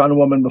brought up Gun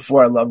Woman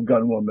before. I love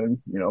Gun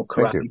Woman.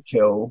 Karate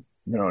Kill.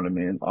 You know what I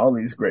mean? All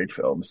these great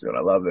films, dude.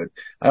 I love it.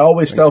 I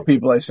always tell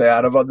people, I say,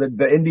 out of the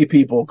indie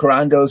people,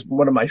 Kurando's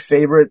one of my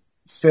favorite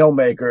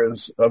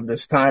filmmakers of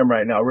this time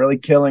right now. Really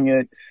killing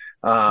it.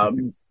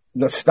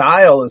 The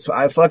style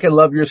I fucking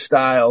love your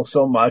style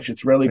so much.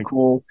 It's really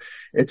cool.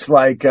 It's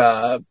like,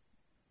 we'll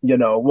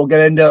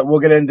get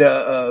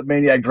into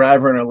Maniac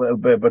Driver in a little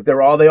bit, but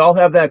they all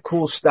have that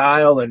cool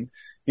style, and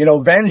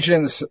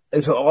vengeance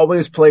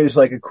always plays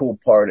like a cool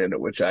part in it,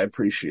 which I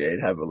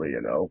appreciate heavily.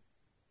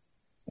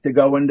 To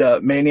go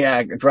into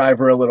Maniac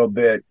Driver a little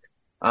bit,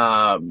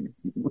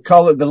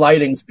 the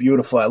lighting's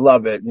beautiful. I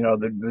love it.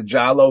 The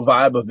Giallo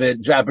vibe of it,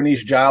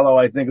 Japanese Giallo,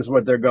 I think is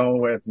what they're going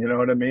with. You know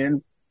what I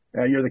mean?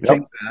 You're the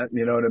king of that.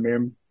 You know what I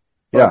mean?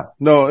 Yeah.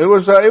 No, it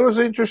was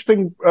an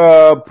interesting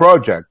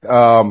project.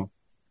 I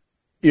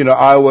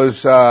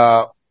was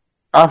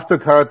after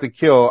Karate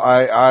Kill,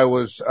 I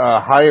was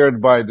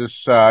hired by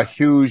this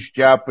huge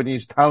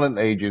Japanese talent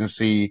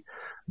agency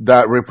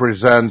that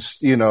represents,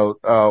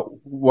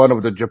 one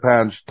of the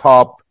Japan's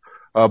top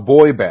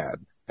boy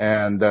band,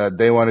 and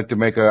they wanted to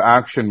make an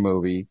action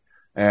movie,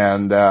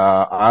 and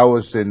I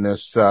was in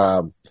this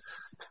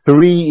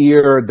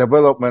 3-year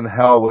development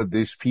hell with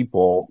these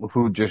people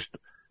who just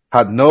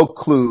had no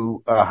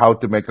clue how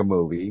to make a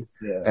movie,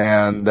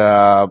 and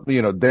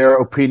their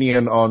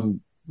opinion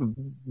on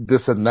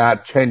this and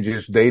that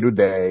changes day to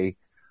day.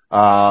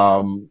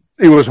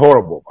 It was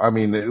horrible. I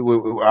mean,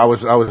 I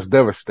was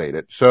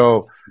devastated.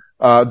 So.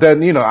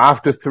 Then,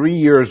 after 3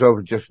 years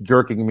of just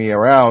jerking me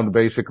around,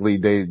 basically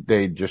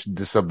they just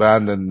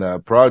disabandoned the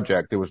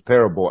project. It was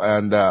terrible.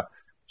 And,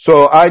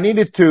 so I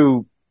needed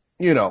to,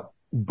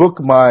 book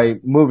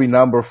my movie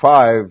number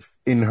 5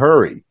 in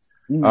hurry.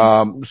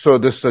 So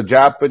this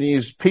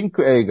Japanese Pink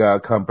Eiga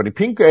company.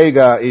 Pink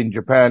Eiga in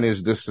Japan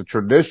is this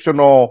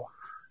traditional,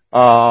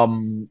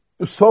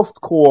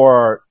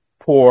 softcore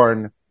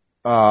porn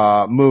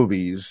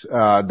movies,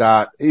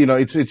 that,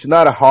 it's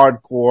not a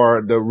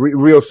hardcore, the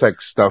real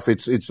sex stuff.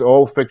 It's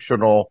all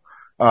fictional.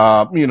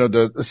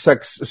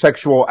 The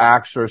sexual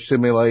acts are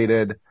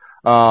simulated.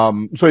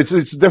 So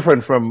it's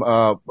different from,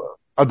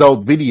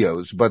 adult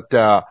videos, but,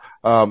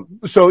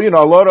 so,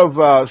 a lot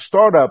of,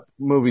 startup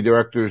movie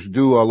directors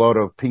do a lot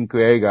of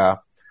Pinkuega,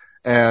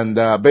 and,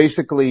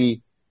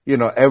 basically,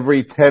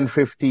 every 10,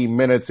 15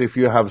 minutes, if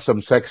you have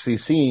some sexy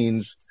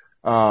scenes,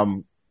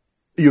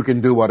 you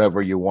can do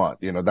whatever you want.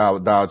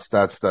 That's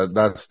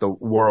the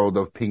world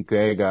of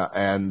Pinkuega.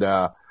 And,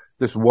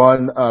 this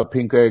one,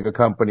 Pinkuega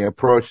company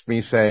approached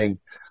me saying,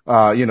 we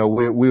want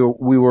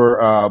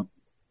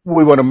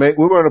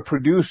to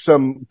produce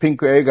some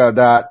Pinkuega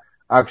that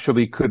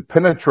actually could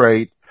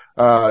penetrate,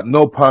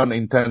 no pun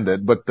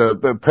intended, but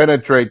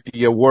penetrate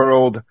the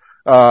world,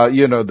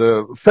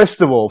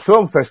 the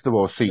film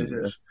festival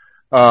scenes.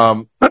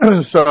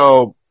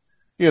 So,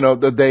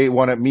 that they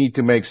wanted me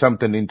to make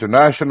something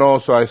international.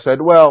 So I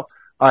said, well,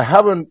 I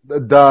haven't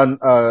done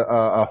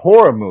a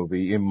horror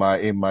movie in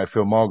my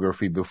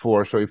filmography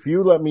before. So if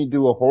you let me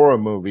do a horror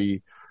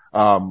movie,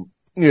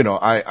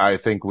 I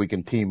think we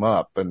can team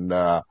up. And,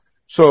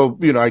 so,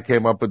 I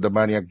came up with the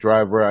Maniac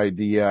Driver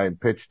idea. I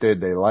pitched it.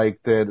 They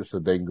liked it. So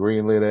they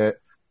greenlit it,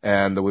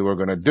 and we were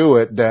going to do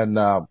it. Then,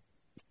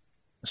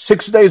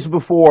 6 days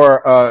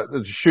before,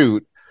 the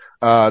shoot,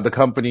 the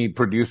company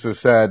producer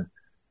said,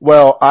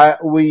 well,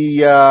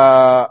 we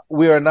are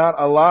not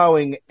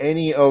allowing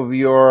any of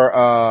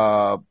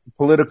your,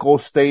 political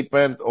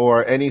statement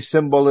or any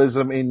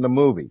symbolism in the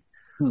movie.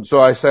 So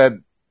I said,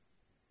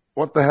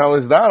 what the hell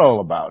is that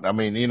all about? I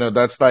mean,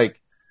 that's like,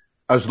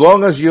 as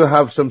long as you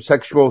have some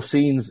sexual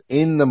scenes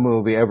in the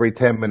movie every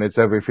 10 minutes,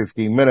 every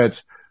 15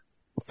 minutes,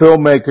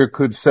 filmmaker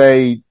could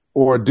say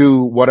or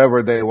do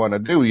whatever they want to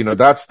do.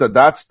 That's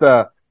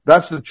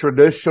the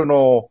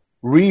traditional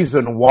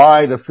reason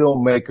why the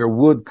filmmaker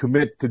would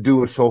commit to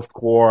do a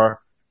softcore,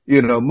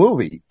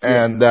 movie.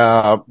 And,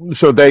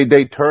 so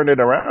they turned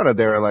it around, and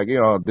they're like,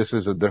 this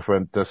is a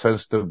different,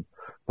 sensitive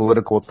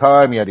political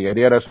time, yada,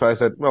 yada, yada. So I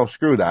said, well,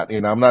 screw that.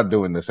 I'm not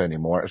doing this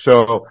anymore.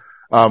 So,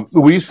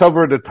 we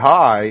severed a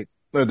tie.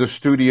 The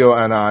studio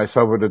and I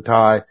severed a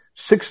tie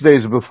 6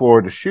 days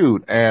before the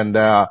shoot. And,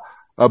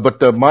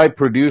 but my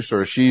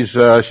producer, she's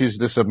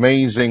this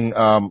amazing,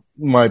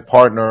 my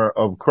partner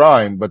of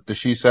crime, but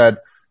she said,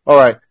 all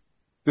right,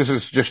 this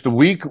is just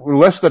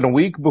less than a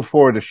week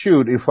before the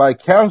shoot. If I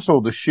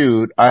cancel the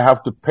shoot, I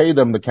have to pay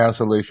them the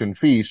cancellation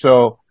fee.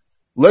 So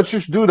let's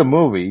just do the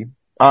movie.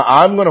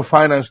 I'm going to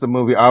finance the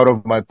movie out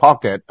of my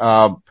pocket.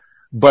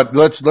 But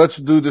let's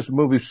do this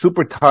movie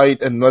super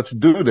tight, and let's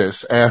do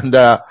this. And,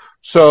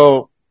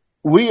 so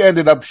we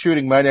ended up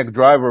shooting Maniac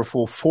Driver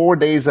for 4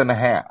 days and a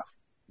half.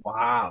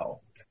 Wow.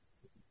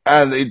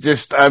 And it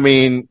just, I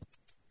mean,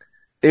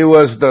 it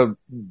was the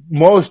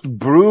most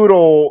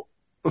brutal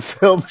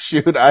film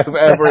shoot I've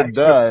ever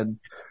done.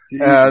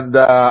 And,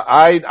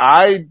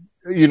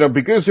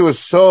 because it was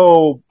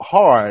so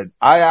hard,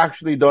 I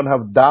actually don't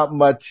have that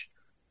much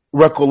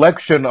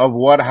recollection of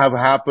what have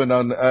happened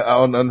on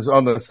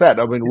the set.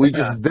 I mean, we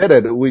just did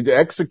it. We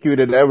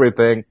executed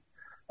everything.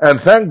 And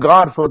thank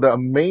God for the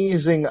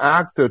amazing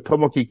actor,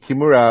 Tomoki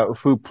Kimura,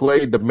 who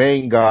played the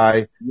main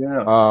guy.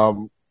 Yeah.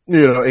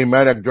 In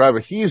Maniac Driver.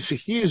 He's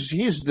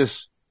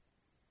this,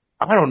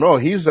 I don't know,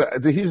 he's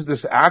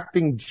this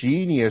acting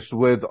genius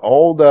with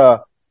all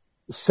the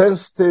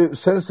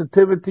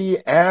sensitivity,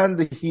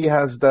 and he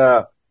has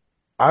the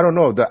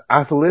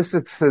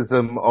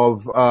athleticism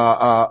of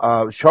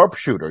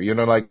sharpshooter,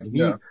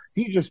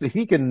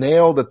 he can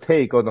nail the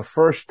take on the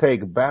first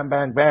take, bang,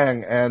 bang,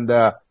 bang, and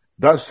that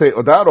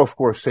of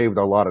course saved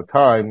a lot of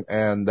time.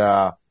 And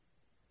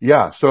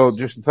so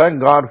just thank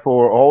God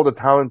for all the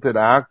talented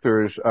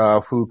actors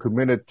who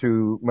committed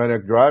to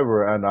Maniac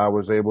Driver, and I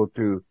was able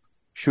to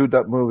shoot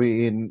that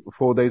movie in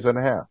 4 days and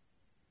a half.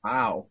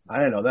 Wow, I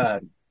didn't know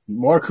that.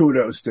 More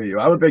kudos to you.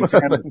 I'm a big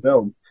fan of the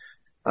film.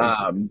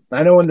 I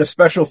know in the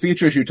special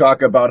features you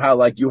talk about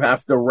how you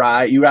have to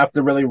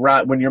really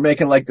ride when you're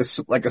making like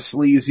a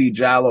sleazy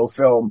giallo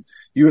film.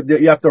 You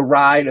have to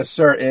ride a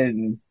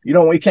certain,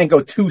 you can't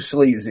go too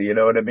sleazy, you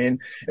know what I mean?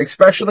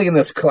 Especially in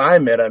this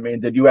climate. I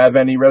mean, did you have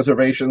any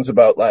reservations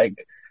about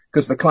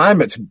cause the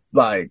climate's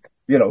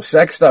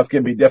sex stuff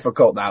can be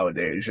difficult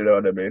nowadays, you know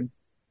what I mean?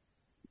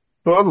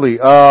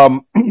 Totally. I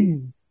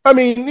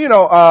mean,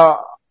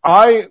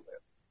 I,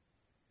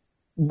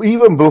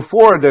 even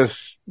before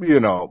this,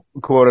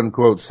 quote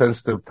unquote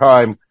sensitive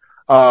time,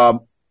 I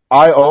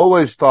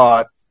always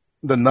thought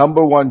the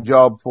number one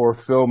job for a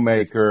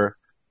filmmaker,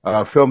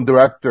 film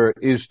director,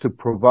 is to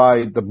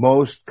provide the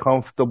most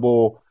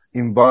comfortable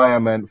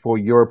environment for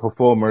your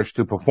performers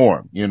to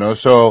perform,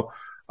 So,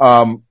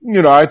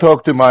 I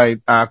talk to my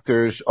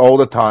actors all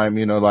the time,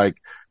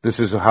 this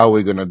is how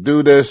we're going to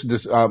do this.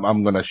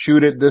 I'm going to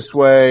shoot it this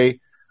way.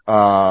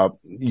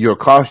 Your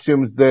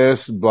costumes,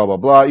 this, blah, blah,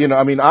 blah.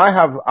 I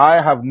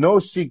have no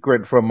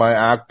secret from my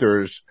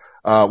actors,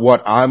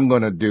 what I'm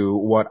going to do,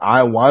 what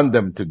I want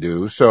them to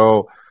do.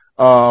 So,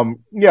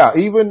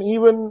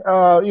 even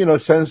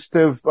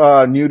sensitive,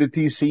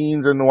 nudity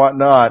scenes and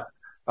whatnot,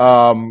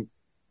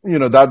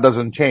 that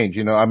doesn't change.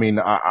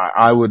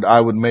 I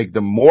would make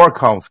them more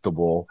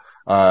comfortable,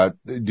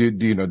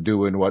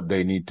 doing what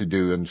they need to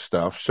do and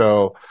stuff.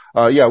 So,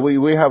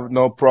 we have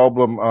no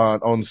problem,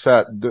 on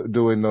set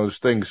doing those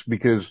things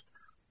because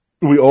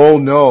we all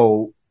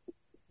know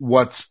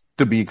what's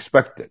to be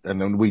expected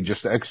and then we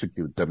just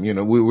execute them.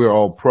 We're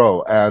all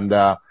pro. And,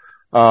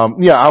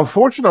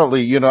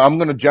 unfortunately, I'm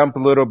going to jump a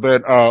little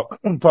bit,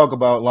 talk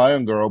about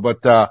Lion Girl,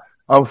 but,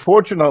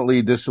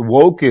 unfortunately this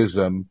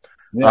wokeism,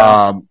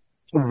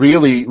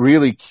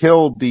 really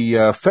killed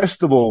the,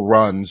 festival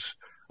runs,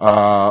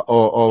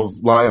 of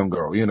Lion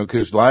Girl,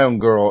 cause Lion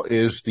Girl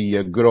is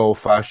the good old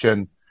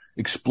fashioned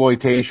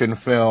exploitation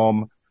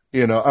film,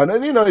 and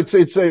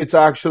it's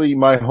actually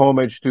my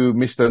homage to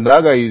Mr.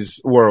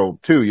 Nagai's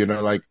world too,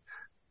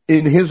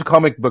 in his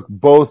comic book,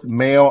 both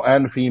male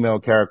and female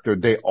character,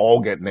 they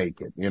all get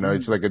naked,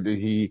 it's like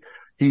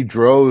he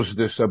draws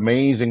this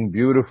amazing,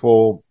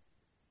 beautiful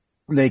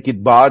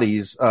naked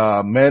bodies,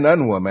 men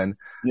and women.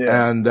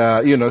 Yeah. And,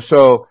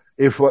 so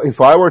if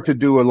I were to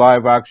do a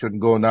live action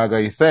Go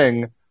Nagai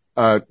thing,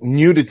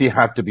 nudity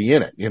had to be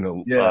in it,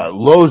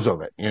 loads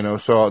of it,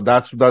 so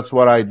that's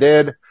what I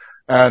did.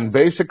 And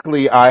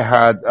basically I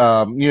had,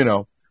 I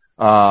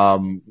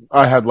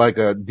had like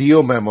a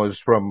deal memos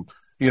from,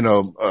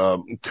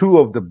 two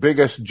of the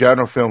biggest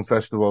genre film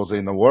festivals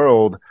in the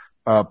world,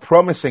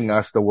 promising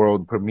us the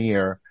world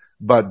premiere,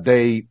 but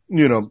they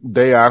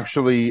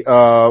actually,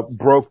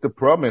 broke the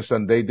promise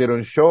and they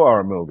didn't show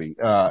our movie,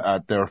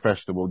 at their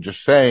festival,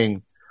 just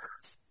saying,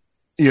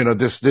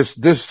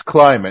 this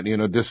climate,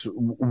 this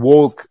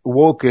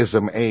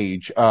wokeism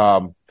age,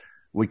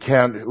 we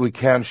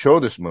can't show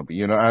this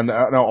movie, and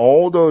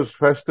all those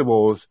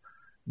festivals,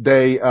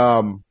 they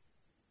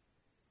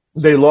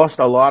lost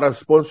a lot of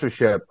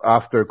sponsorship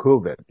after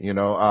COVID,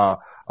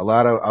 a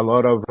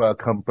lot of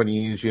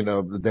companies,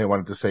 they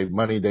wanted to save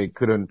money. They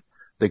couldn't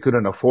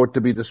afford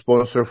to be the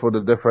sponsor for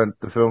the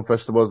film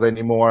festivals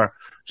anymore.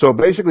 So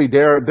basically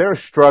they're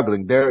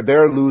struggling.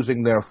 They're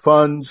losing their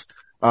funds.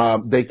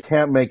 They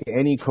can't make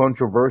any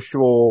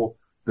controversial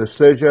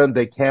decision.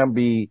 They can't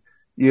be,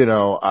 they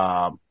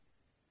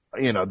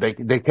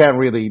can't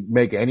really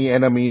make any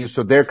enemies.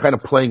 So they're kind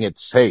of playing it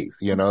safe,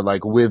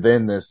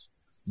 within this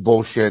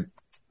bullshit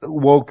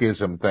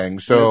wokeism thing.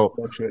 So,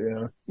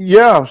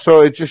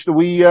 so it's just,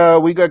 we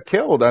got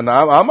killed, and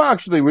I'm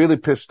actually really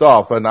pissed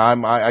off, and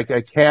I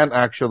can't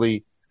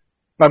actually,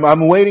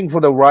 I'm waiting for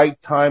the right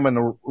time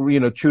and,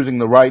 choosing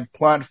the right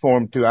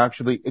platform to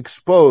actually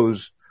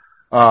expose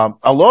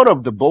a lot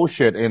of the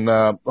bullshit in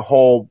the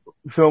whole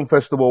film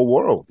festival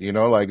world,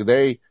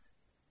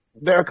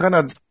 they're kind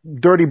of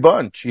dirty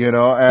bunch,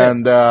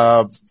 and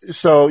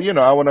so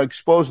I want to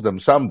expose them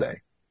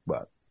someday,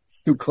 but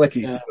too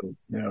clicky too.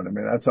 You know what I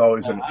mean? That's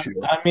always an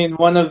issue. I mean,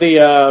 one of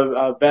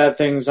the bad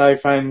things I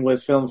find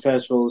with film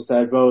festivals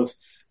that both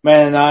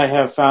Matt and I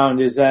have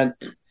found is that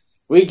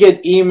we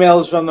get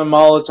emails from them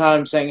all the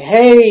time saying,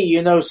 "Hey,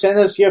 send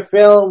us your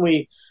film.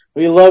 We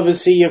love to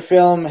see your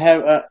film."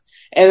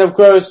 And of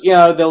course,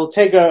 they'll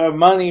take our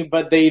money,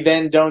 but they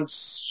then don't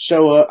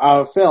show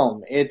our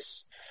film. And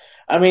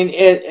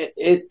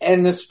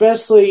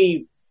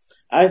especially,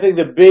 I think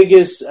the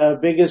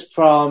biggest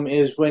problem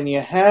is when you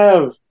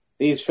have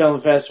these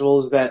film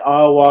festivals that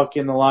are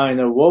walking the line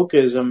of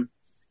wokeism,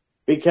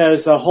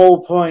 because the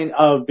whole point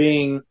of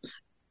being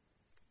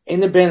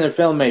independent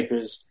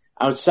filmmakers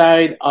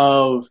outside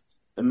of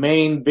the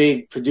main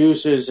big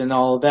producers and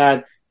all of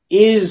that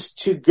is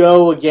to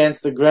go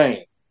against the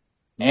grain.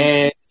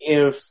 And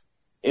if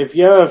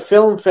you're a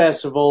film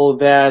festival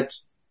that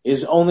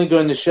is only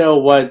going to show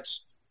what,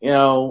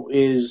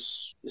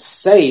 is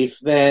safe,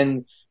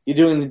 then you're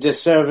doing a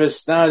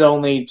disservice not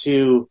only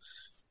to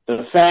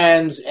the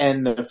fans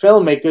and the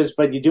filmmakers,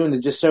 but you're doing a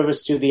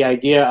disservice to the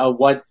idea of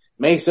what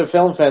makes a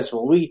film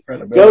festival. We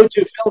go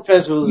to film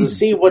festivals to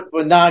see what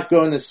we're not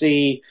going to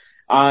see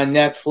on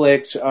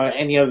Netflix or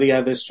any of the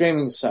other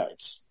streaming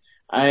sites.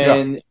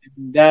 And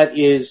that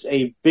is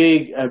a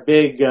big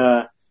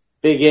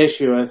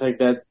issue, I think,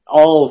 that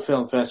all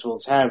film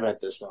festivals have at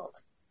this moment.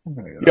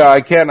 Yeah,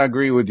 I can't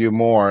agree with you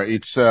more.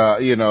 It's,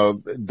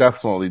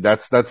 definitely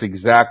that's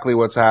exactly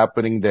what's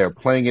happening. They're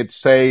playing it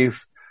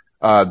safe.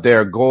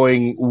 They're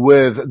going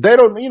with, they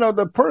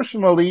don't,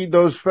 personally,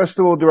 those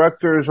festival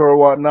directors or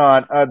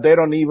whatnot, they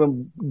don't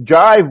even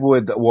jive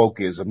with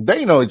wokeism.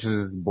 They know it's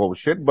just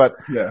bullshit, but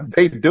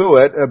they do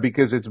it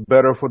because it's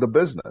better for the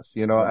business,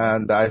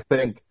 and I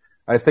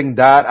think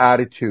that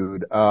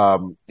attitude,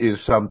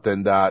 is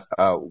something that,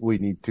 we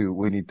need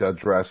to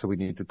address, we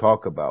need to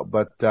talk about.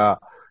 But,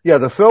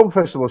 the film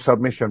festival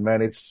submission,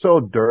 man, it's so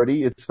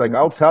dirty. It's like,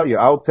 I'll tell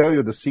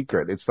you the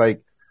secret. It's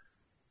like,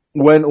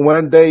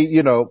 when they,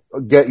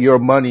 get your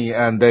money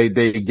and they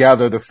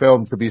gather the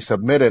film to be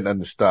submitted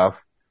and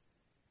stuff,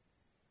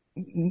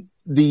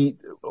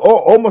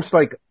 almost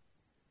like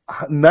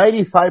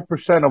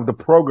 95% of the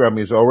program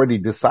is already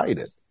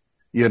decided.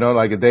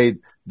 Like they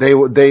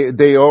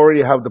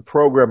already have the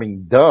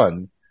programming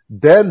done.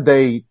 Then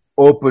they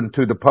open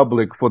to the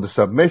public for the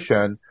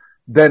submission.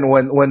 Then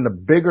when the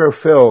bigger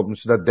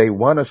films that they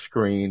want to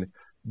screen,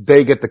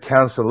 they get the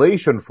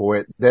cancellation for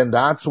it, then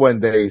that's when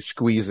they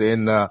squeeze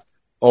in,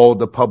 all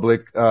the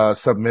public,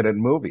 submitted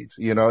movies.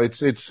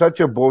 It's such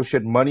a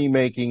bullshit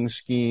money-making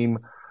scheme.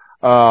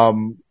 It's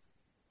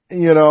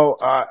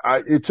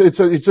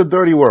a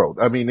dirty world.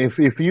 I mean, if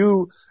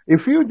you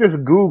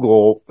just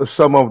Google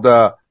some of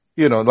the,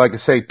 like I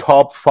say,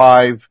 top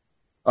 5,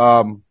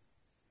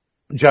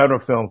 genre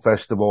film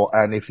festival,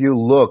 and if you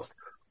look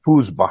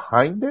who's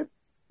behind it,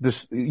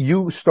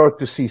 you start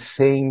to see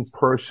same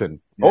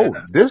person. Yeah. Oh,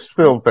 this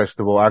film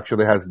festival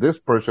actually has this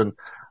person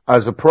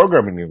as a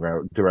programming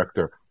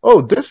director.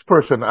 Oh, this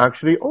person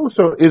actually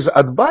also is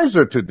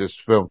advisor to this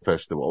film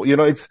festival.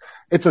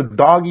 It's a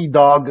dog.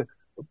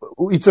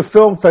 It's a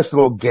film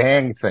festival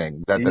gang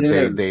thing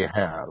that they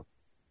have,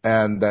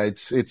 and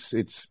it's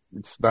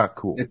not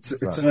cool. It's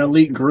an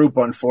elite group,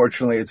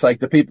 unfortunately. It's like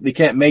the people, they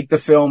can't make the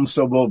film,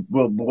 so we'll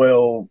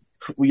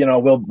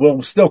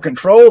still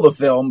control the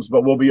films,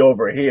 but we'll be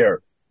over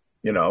here.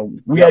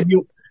 We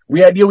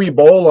had Yui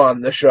Bowl on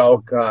the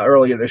show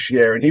earlier this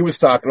year, and he was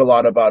talking a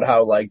lot about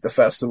how like the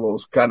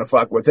festivals kind of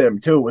fuck with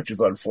him too, which is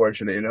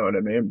unfortunate. You know what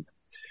I mean?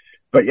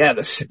 But yeah,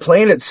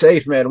 playing it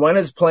safe, man. When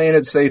has playing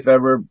it safe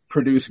ever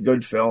produced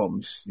good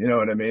films? You know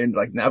what I mean?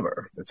 Like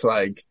never. It's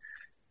like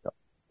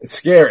it's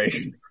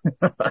scary.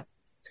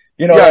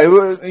 Yeah,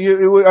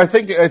 I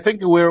think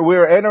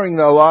we're entering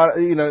a lot,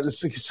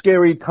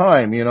 scary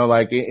time.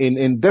 Like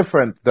in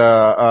different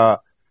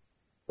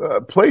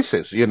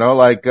places,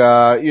 like,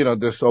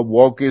 this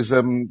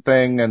wokeism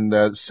thing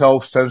and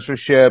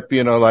self-censorship,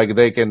 like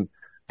they can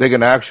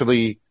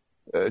actually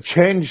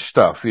change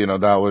stuff,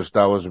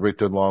 that was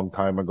written a long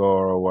time ago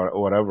or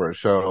whatever.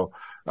 So,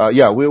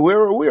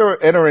 we're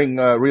entering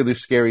a really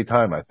scary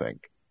time, I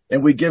think.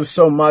 And we give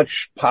so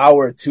much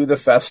power to the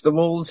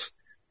festivals.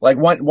 Like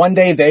one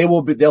day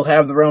they'll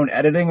have their own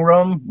editing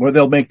room where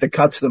they'll make the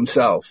cuts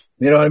themselves.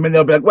 You know what I mean?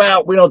 They'll be like,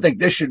 well, we don't think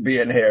this should be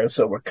in here,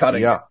 so we're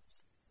cutting it.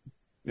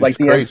 It's like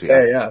the crazy.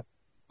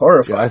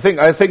 Horrifying.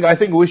 Yeah, I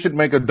think we should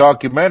make a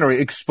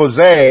expose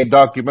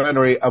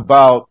documentary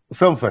about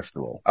film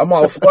festival. I'm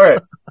all for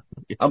it.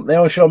 They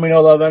don't show me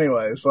no love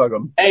anyway. Fuck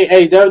them.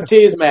 Hey, don't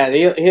tease, man.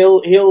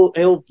 He'll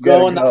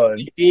go on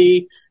the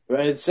TV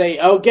and say,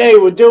 "Okay,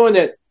 we're doing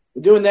it.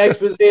 We're doing the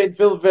expose in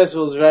film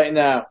festivals right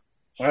now."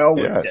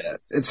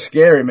 It's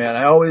scary, man.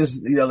 I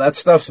always, that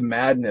stuff's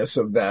madness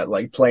of that,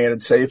 like playing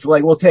it safe.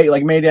 Like we'll take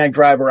like Maniac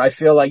Driver. I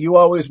feel like you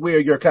always wear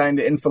your kind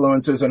of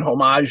influences and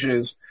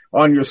homages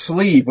on your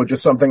sleeve, which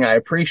is something I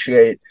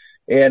appreciate.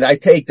 And I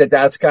take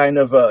that's kind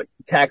of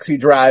Taxi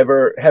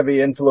Driver,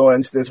 heavy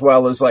influenced, as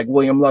well as like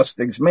William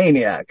Lustig's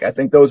Maniac. I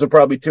think those are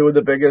probably two of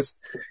the biggest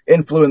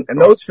influence, and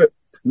those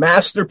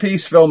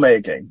masterpiece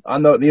filmmaking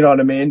on the, you know what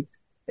I mean?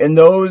 And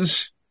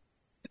those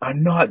are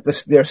not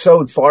this, they're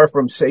so far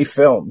from safe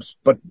films,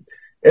 but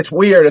it's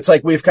weird. It's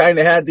like we've kind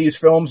of had these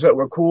films that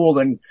were cool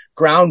and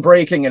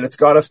groundbreaking, and it's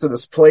got us to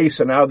this place,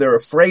 and now they're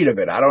afraid of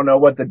it. I don't know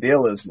what the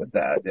deal is with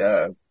that.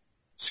 Yeah.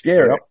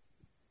 Scary.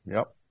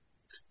 Yep.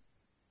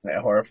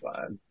 Yeah,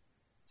 horrifying.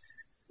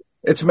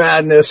 It's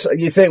madness. What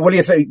do you think? What do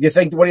you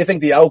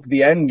think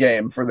the end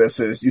game for this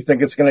is? You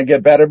think it's going to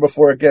get better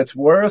before it gets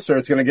worse, or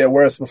it's going to get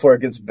worse before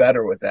it gets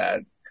better with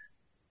that?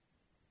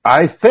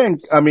 I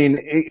think, I mean,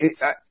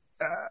 the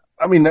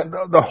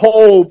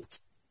whole,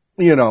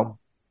 you know,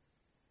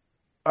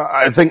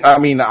 I think, I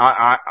mean,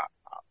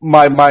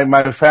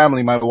 my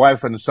family, my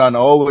wife and son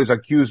always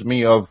accuse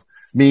me of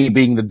me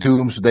being the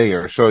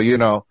doomsdayer. So, you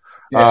know,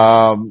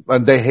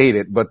 and they hate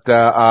it, but,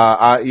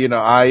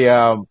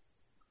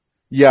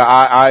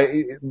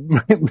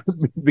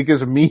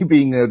 because of me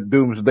being a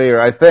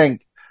doomsdayer, I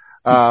think,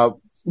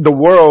 the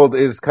world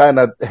is kind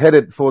of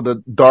headed for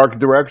the dark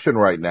direction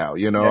right now.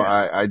 You know,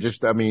 I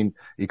mean,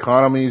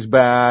 economy is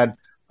bad.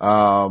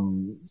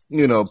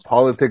 You know,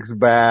 politics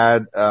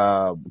bad,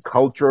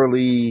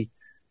 culturally,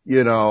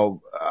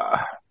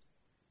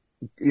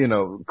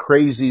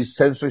 crazy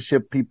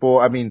censorship people.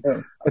 I mean,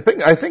 I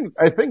think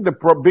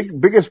the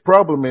biggest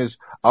problem is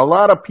a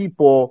lot of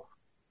people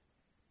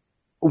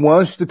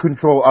wants to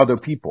control other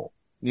people.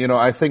 You know,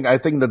 I think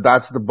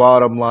that's the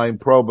bottom line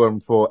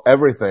problem for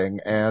everything.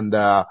 And,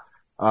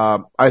 I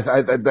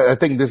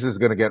think this is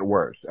going to get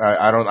worse.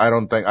 I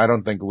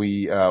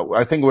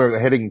think we're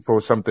heading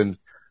for something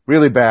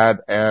really bad.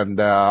 And,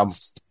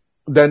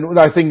 then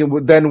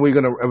we're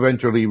going to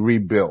eventually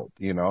rebuild,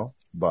 you know,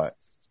 but.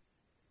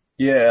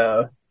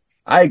 Yeah,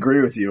 I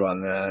agree with you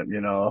on that. You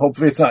know,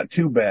 hopefully it's not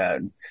too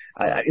bad.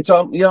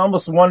 You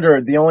almost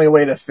wonder the only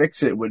way to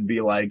fix it would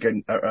be like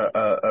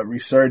a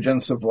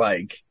resurgence of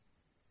like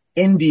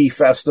indie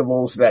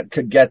festivals that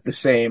could get the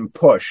same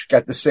push,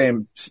 get the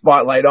same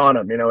spotlight on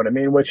them. You know what I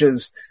mean?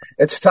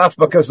 It's tough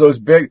because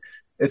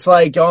it's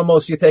like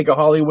almost you take a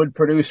Hollywood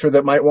producer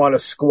that might want to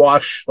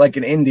squash like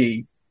an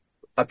indie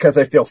because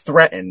they feel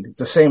threatened. It's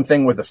the same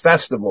thing with a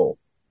festival.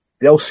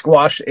 They'll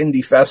squash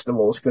indie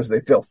festivals because they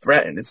feel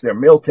threatened. It's their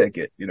meal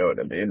ticket. You know what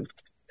I mean?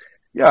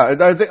 Yeah,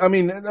 the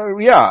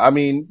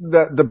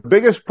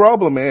biggest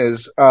problem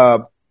is,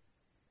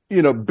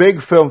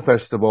 big film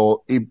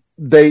festival,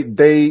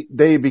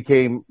 they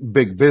became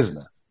big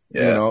business,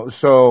 you know,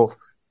 so,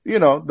 you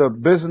know, the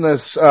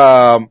business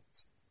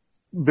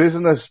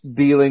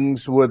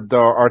dealings with the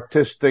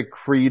artistic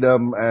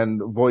freedom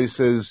and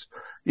voices,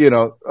 you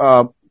know,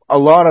 a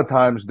lot of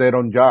times they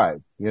don't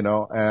jive, you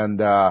know, and,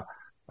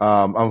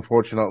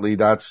 unfortunately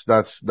that's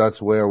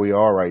where we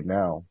are right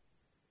now.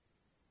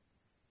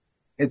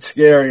 It's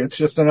scary. It's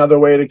just another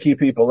way to keep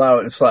people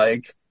out. It's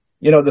like,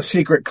 you know, the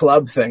secret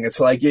club thing. It's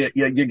like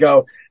you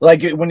go,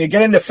 like when you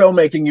get into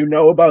filmmaking, you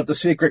know about the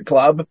secret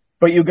club,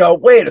 but you go,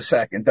 wait a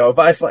second though.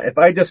 If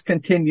I just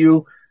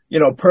continue, you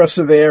know,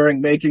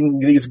 persevering, making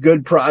these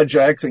good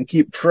projects and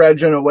keep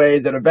trudging away,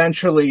 that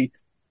eventually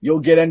you'll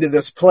get into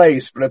this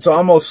place. But it's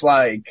almost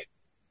like,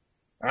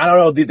 I don't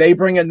know, they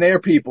bring in their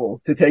people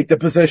to take the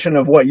position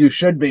of what you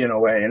should be in a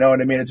way. You know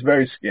what I mean? It's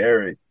very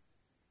scary.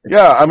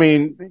 Yeah, I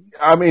mean,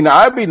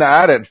 I've been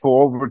at it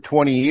for over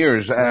 20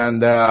 years,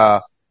 and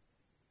I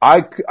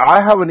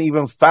haven't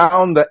even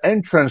found the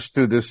entrance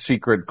to this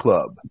secret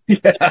club.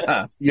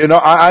 Yeah, you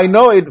know, I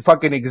know it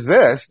fucking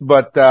exists,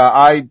 but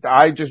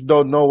I just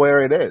don't know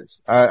where it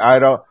is. I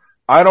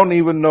don't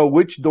even know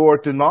which door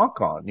to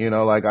knock on. You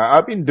know, like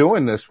I've been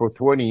doing this for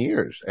 20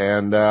 years,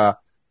 and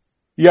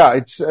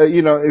it's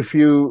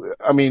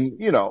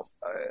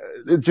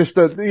it's just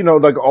that, you know,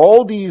 like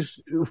all these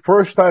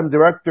first time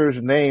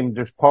directors' name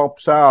just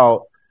pops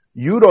out.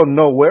 You don't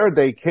know where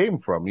they came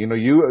from. You know,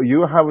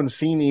 you haven't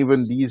seen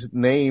even these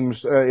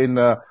names in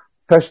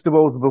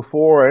festivals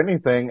before or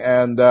anything,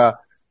 and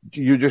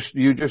you just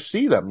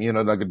see them. You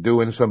know, like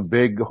doing some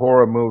big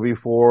horror movie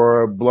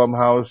for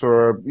Blumhouse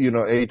or, you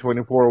know,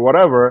 A24 or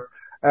whatever,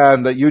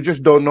 and you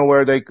just don't know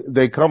where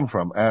they come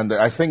from. And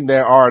I think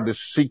there are the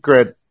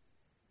secret.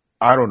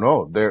 I don't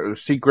know, their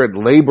secret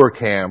labor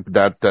camp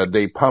that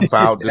they pump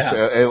out this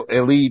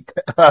elite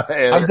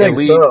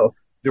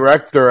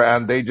director,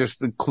 and they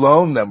just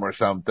clone them or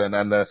something,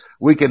 and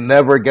we can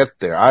never get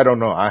there. I don't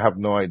know. I have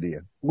no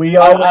idea.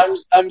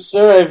 I'm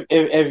sure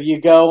if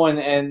you go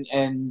and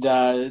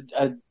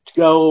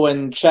go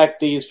and check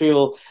these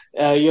people,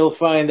 you'll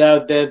find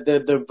out that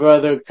the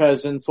brother,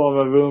 cousin,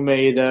 former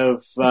roommate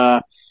of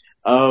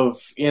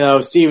you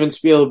know, Steven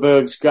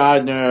Spielberg's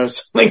Gardner or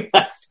something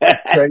like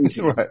that.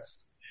 Crazy. Right.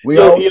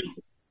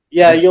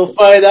 You'll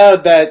find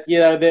out that, you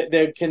know,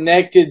 they're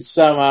connected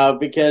somehow,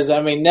 because,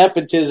 I mean,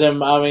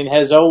 nepotism,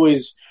 has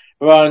always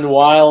run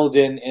wild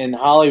in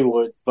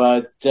Hollywood,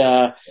 but,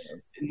 now,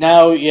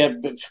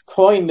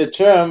 coined the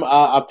term,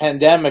 a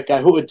pandemic,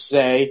 I would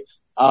say,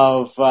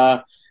 of,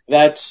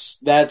 that's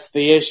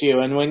the issue.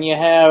 And when you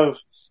have,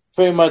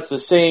 pretty much the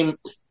same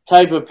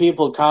type of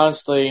people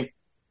constantly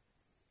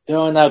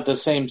throwing out the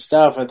same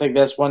stuff. I think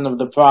that's one of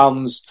the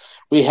problems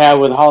we have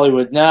with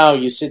Hollywood now.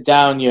 You sit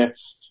down, you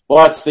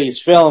watch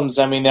these films.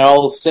 I mean, they're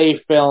all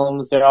safe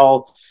films. They're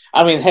all,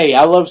 I mean, hey,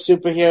 I love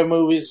superhero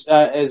movies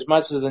as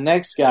much as the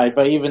next guy,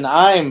 but even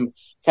I'm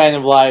kind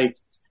of like,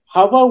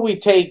 how about we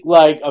take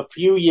like a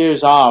few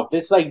years off?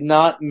 Let's like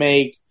not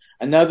make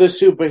another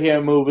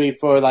superhero movie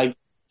for like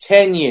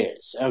 10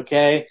 years,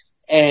 okay?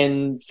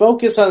 And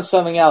focus on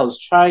something else.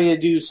 Try to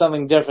do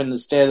something different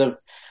instead of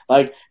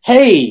like,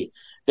 hey,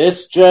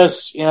 this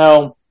just,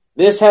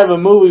 let's have a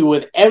movie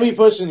with every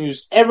person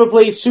who's ever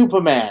played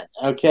Superman,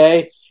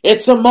 okay?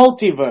 It's a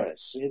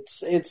multiverse.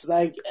 It's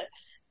like,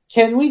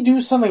 can we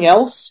do something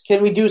else?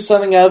 Can we do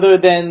something other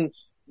than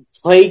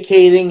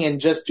placating and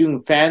just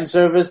doing fan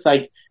service,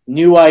 like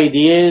new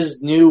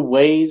ideas, new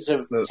ways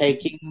of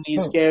taking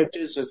these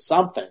characters or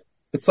something?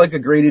 It's like a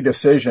greedy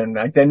decision.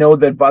 Like they know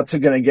that butts are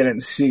going to get in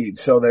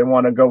seats, so they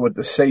want to go with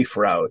the safe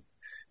route.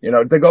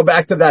 To go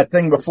back to that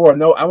thing before,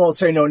 no, I won't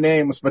say no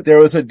names, but there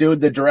was a dude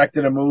that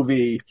directed a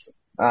movie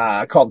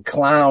called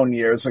Clown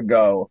years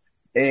ago.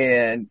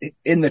 And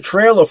in the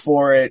trailer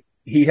for it,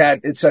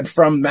 it said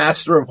from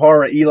Master of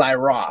Horror, Eli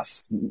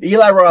Roth.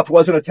 Eli Roth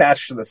wasn't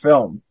attached to the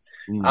film.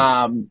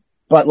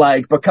 But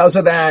like, because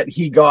of that,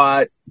 he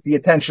got the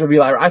attention of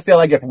Eli. I feel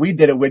like if we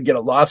did it, we'd get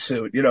a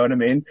lawsuit. You know what I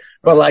mean?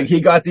 But like,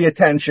 he got the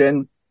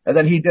attention. And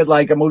then he did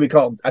like a movie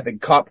called, I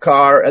think, Cop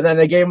Car. And then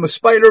they gave him a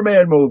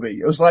Spider-Man movie.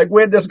 It was like,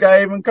 where'd this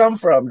guy even come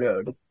from,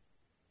 dude?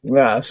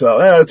 Yeah, so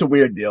it's a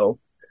weird deal.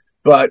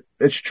 But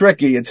it's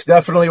tricky. It's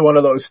definitely one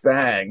of those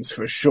things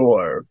for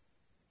sure.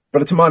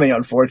 But it's money,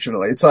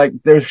 unfortunately. It's like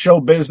there's show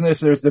business,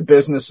 there's the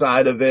business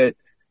side of it.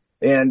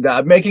 And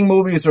making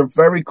movies are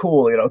very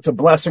cool. It's a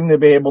blessing to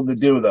be able to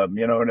do them.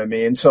 You know what I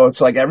mean? So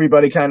it's like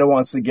everybody kind of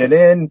wants to get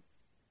in.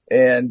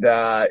 And,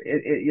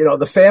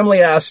 the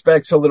family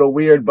aspect's a little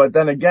weird, but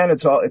then again,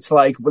 it's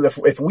like,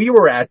 if we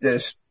were at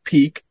this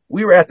peak,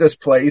 we were at this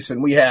place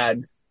and we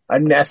had a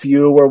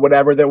nephew or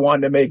whatever that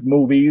wanted to make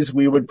movies,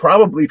 we would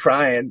probably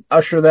try and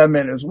usher them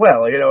in as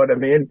well. You know what I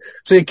mean?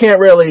 So you can't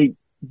really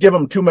give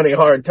them too many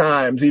hard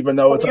times, even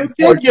though it's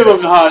unfortunate. You can give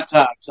them hard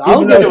times.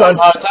 I'll give them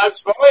hard times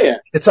for you.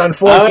 It's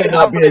unfortunate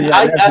not being your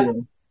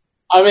nephew.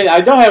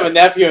 I don't have a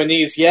nephew or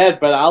niece yet,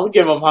 but I'll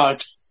give them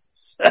hard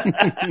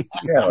times.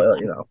 Yeah,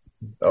 well,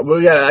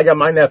 Well, yeah, I got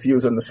my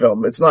nephews in the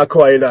film. It's not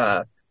quite,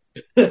 the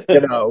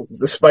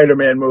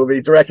Spider-Man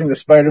movie, directing the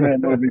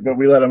Spider-Man movie, but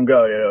we let him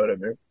go, you know what I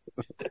mean?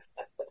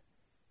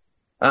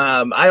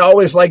 I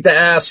always like to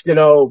ask,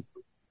 with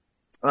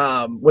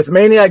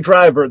Maniac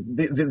Driver,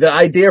 the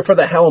idea for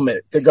the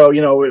helmet to go,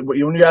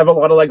 when you have a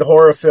lot of like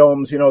horror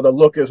films, the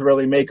look is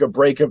really make or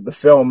break of the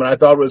film. And I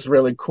thought it was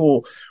really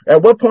cool.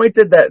 At what point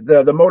did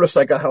the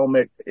motorcycle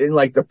helmet in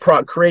like the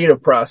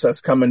creative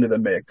process come into the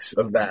mix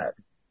of that?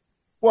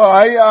 Well,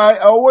 I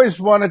always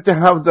wanted to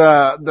have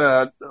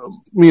the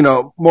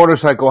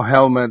motorcycle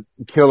helmet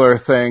killer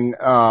thing,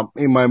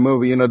 in my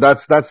movie.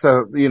 That's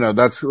a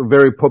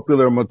very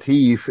popular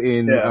motif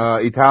in,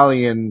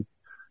 Italian,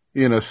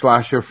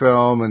 slasher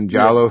film and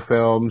giallo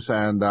films.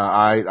 And,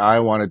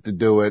 I wanted to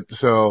do it.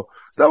 So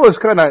that was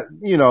kind of,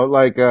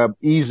 like,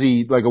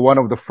 easy, like one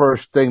of the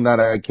first thing that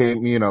I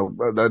came,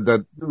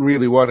 that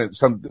really wanted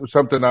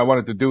something I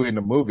wanted to do in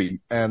the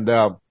movie. And,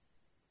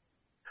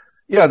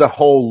 yeah, the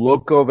whole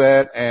look of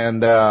it,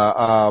 and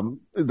of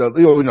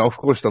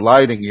course, the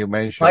lighting you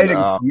mentioned.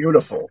 Lighting's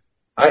beautiful.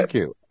 Thank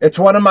you. It's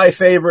one of my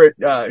favorite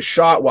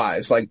shot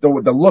wise, like the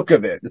look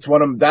of it.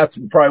 That's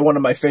probably one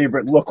of my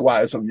favorite look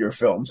wise of your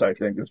films. I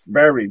think it's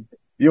very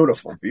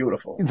beautiful.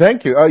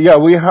 Thank you. Yeah,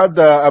 we had.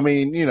 It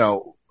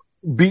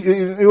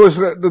was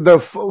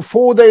the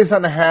 4 days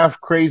and a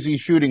half crazy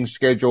shooting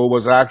schedule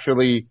was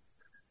actually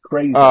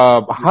crazy.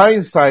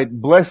 Hindsight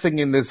blessing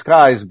in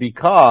disguise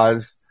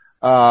because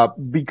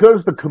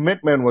the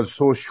commitment was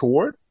so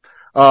short,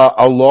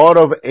 a lot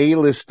of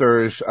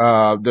A-listers,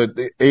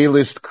 the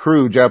A-list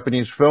crew,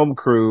 Japanese film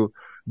crew,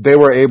 they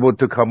were able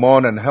to come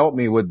on and help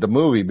me with the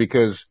movie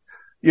because,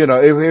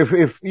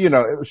 if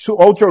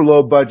ultra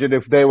low budget,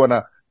 if they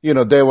wanna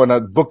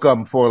book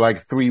them for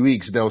like 3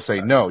 weeks, they'll say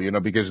no,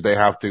 because they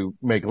have to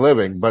make a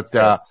living. But,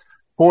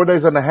 4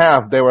 days and a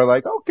half, they were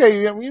like,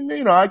 okay,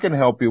 I can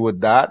help you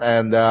with that.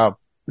 And,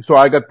 so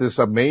I got this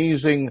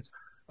amazing,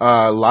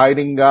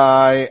 lighting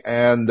guy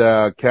and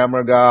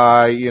camera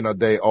guy,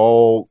 they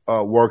all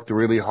worked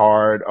really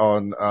hard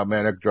on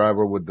Maniac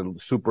Driver with the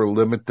super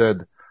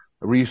limited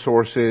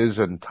resources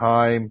and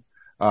time.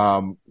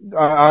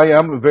 I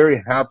am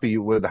very happy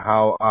with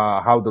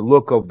how the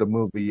look of the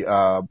movie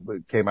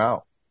came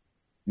out.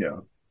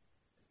 Yeah.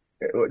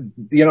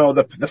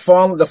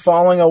 The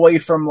falling away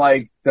from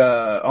like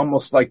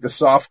almost like the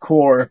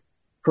softcore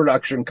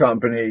production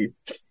company.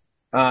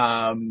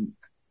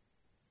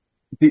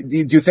 Do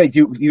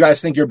you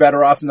guys think you're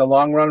better off in the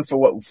long run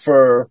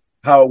for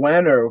how it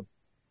went, or?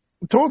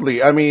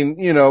 Totally. I mean,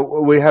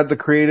 we had the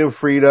creative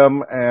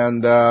freedom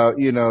and,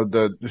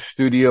 the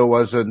studio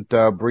wasn't,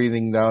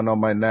 breathing down on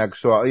my neck.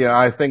 So, yeah,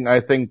 I think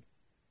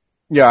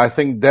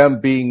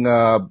them being,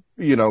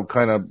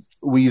 kind of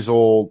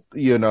weasel,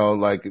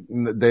 like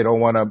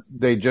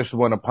they just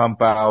want to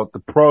pump out the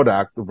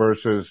product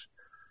versus,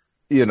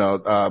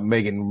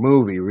 making a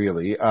movie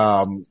really.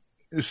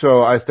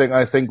 So I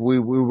think we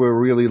were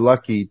really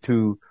lucky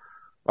to,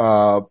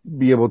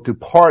 be able to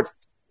part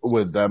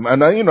with them.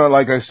 And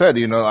like I said,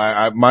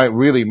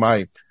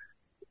 my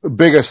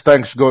biggest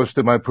thanks goes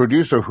to my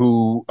producer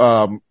who,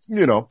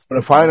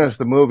 financed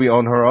the movie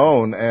on her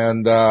own.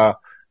 And,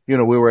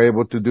 we were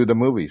able to do the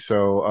movie.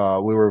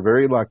 So, we were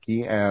very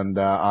lucky. And,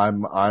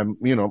 I'm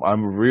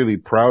really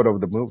proud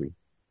of the movie.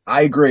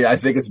 I agree. I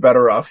think it's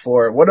better off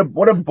for it. What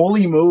a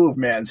bully move,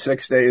 man.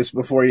 6 days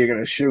before you're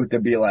going to shoot to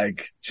be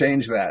like,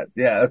 change that.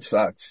 Yeah, that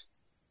sucks.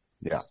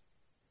 Yeah.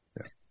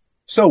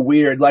 So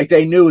weird. Like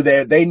they knew you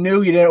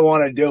didn't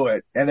want to do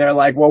it, and they're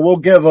like, "Well, we'll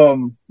give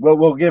him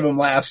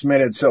last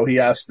minute, so he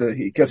has to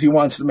because he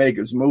wants to make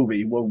his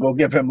movie. We'll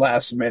give him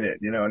last minute."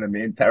 You know what I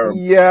mean? Terrible.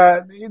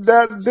 Yeah,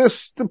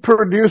 the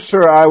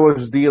producer I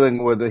was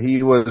dealing with,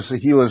 he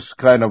was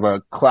kind of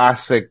a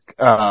classic,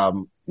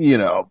 film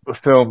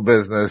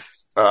business,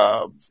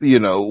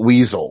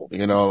 weasel.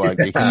 Like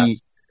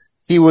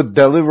he would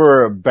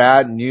deliver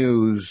bad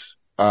news,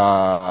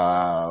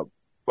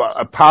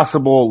 a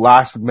possible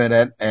last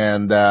minute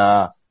and,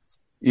 oh,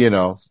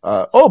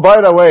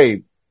 by the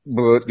way,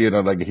 but,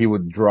 like he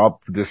would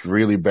drop this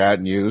really bad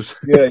news.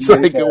 Yeah, it's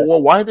like,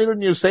 well, why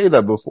didn't you say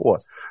that before?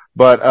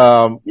 But,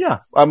 I'm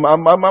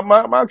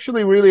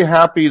actually really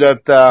happy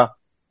that,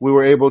 we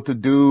were able to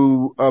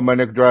do,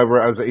 Manic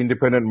Driver as an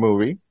independent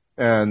movie.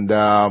 And,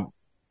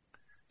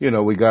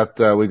 we got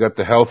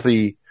the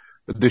healthy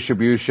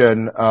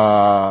distribution,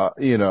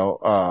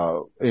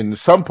 in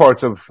some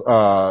parts of,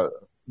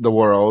 the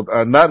world,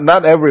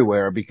 not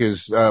everywhere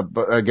because,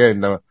 but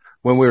again,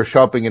 when we were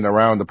shopping in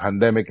around, the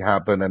pandemic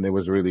happened and it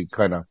was really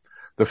kind of,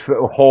 the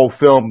whole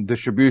film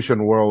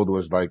distribution world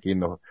was like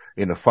in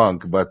a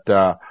funk. But,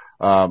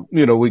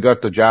 we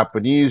got the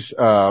Japanese,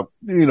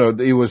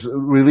 it was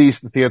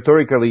released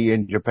theatrically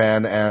in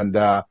Japan. And,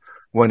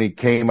 when it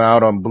came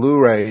out on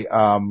Blu-ray,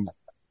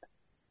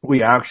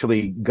 we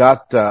actually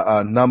got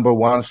a number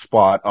one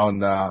spot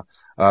on,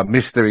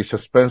 mystery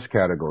suspense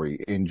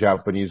category in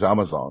Japanese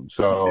Amazon.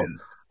 So,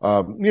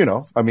 we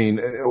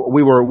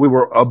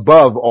were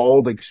above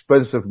all the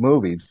expensive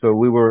movies. So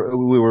we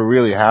were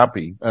really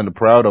happy and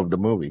proud of the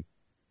movie.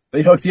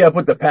 They hooked you up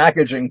with the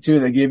packaging too.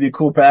 They gave you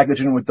cool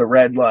packaging with the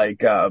red,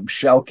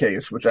 shell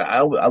case, which I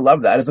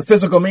love that. As a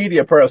physical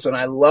media person,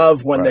 I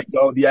love when they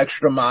go the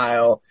extra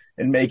mile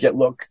and make it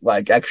look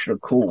like extra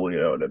cool. You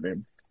know what I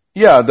mean?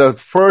 Yeah, the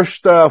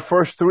first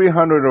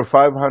 300 or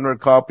 500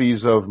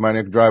 copies of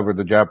Manic Driver,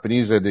 the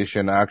Japanese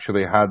edition,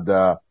 actually had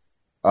the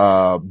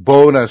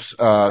bonus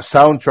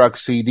soundtrack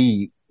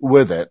CD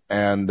with it,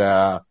 and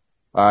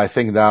I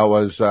think that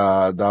was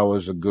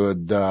a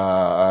good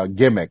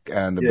gimmick.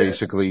 And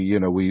basically,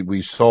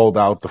 we sold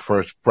out the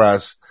first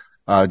press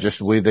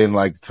just within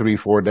like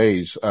 3-4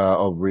 days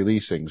of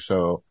releasing.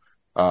 So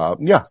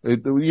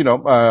it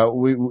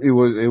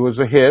was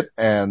a hit,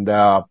 and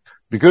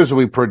because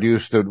we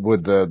produced it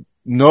with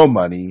no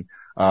money,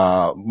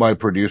 my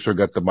producer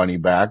got the money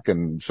back,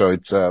 and so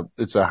it's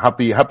a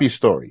happy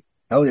story.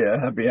 Hell yeah,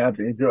 happy,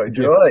 joy.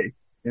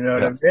 You know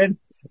what I mean?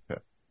 Yeah.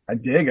 I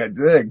dig. Let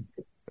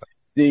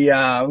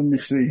me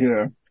see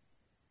here.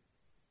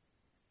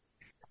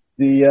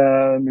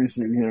 Let me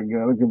see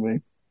here. Look at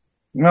me.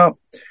 No,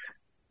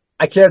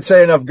 I can't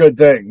say enough good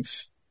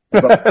things.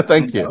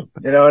 Thank you.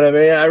 You know what I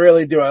mean? I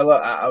really do. I'm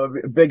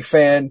a big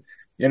fan.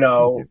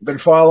 Been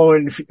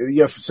following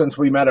you since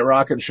we met at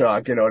Rocket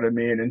Shock. You know what I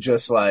mean? And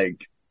just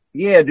like,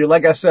 yeah, dude,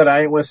 like I said,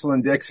 I ain't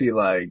whistling Dixie.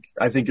 Like,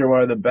 I think you're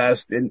one of the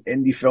best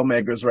indie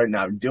filmmakers right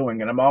now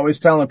doing. And I'm always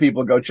telling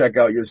people, go check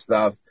out your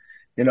stuff.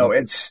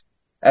 It's,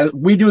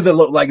 we do the,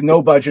 like,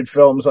 no budget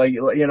films, like,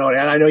 and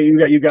I know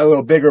you got a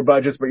little bigger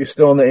budgets, but you're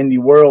still in the indie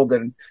world.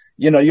 And,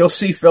 you'll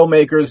see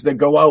filmmakers that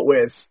go out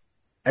with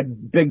a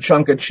big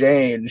chunk of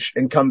change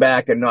and come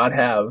back and not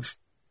have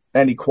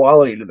any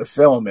quality to the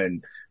film.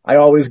 And I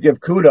always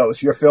give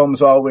kudos. Your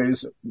films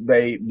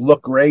they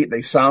look great.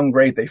 They sound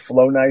great. They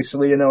flow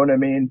nicely. You know what I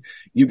mean?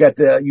 You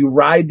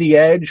ride the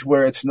edge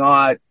where it's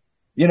not,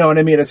 you know what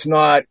I mean? It's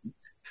not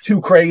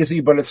too crazy,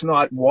 but it's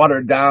not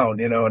watered down.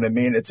 You know what I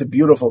mean? It's a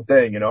beautiful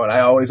thing, and I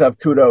always have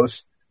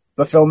kudos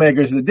for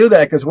filmmakers that do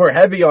that because we're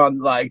heavy on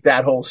like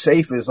that whole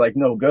safe is like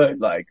no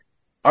good. Like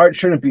art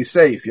shouldn't be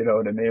safe. You know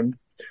what I mean?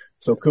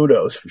 So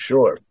kudos for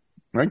sure.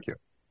 Thank you.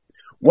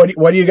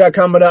 What do you got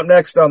coming up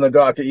next on the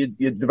docket?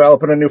 You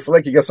developing a new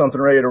flick? You got something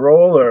ready to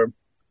roll, or?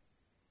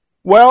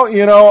 Well,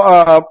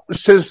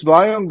 since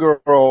Lion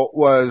Girl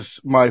was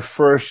my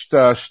first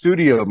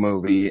studio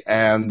movie,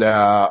 and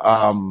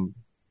and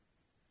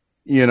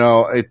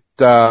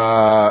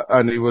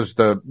it was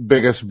the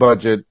biggest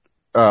budget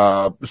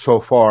so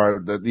far.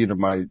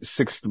 My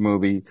sixth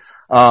movie.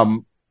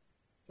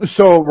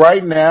 So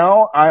right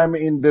now I'm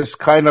in this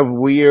kind of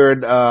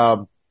weird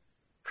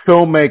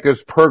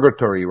filmmakers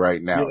purgatory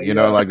right now.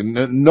 Like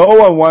no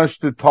one wants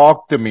to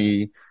talk to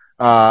me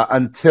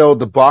until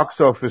the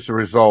box office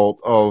result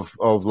of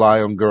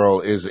Lion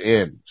Girl is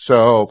in.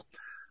 So,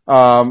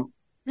 I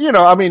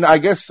mean, I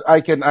guess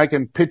I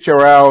can pitch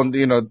around,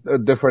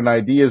 different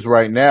ideas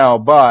right now,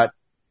 but,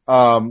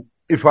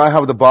 if I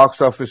have the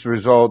box office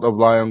result of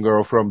Lion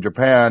Girl from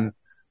Japan,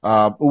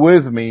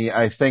 with me,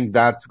 I think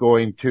that's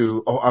going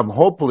to, I'm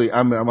hoping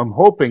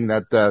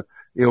that,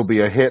 it'll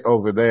be a hit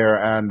over there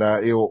and,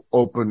 it'll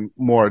open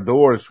more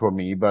doors for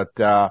me. But,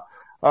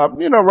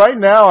 right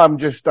now I'm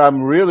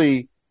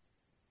really,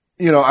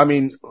 I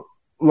mean,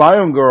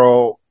 Lion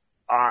Girl,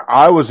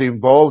 I was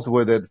involved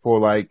with it for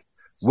like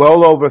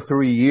well over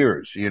 3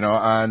 years,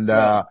 and,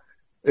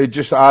 it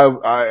just,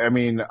 I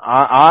mean,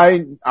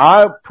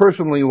 I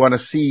personally want to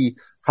see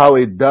how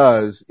it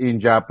does in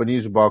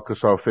Japanese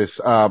box office.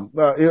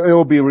 It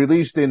will be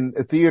released in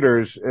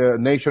theaters,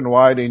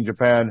 nationwide in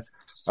Japan,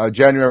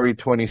 January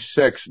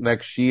 26th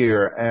next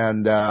year.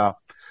 And,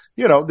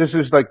 this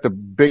is like the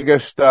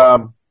biggest,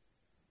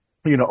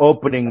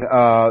 opening,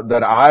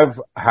 that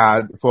I've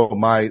had for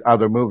my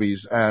other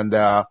movies. And,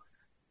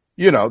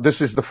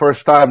 this is the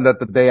first time that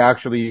they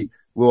actually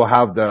will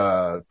have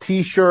the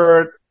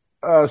t-shirt,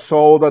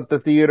 sold at the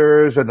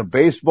theaters and a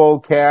baseball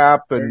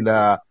cap. And,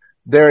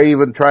 they're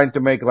even trying to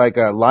make like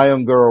a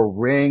Lion Girl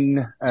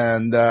ring.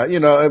 And, my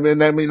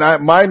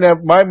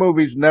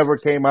movies never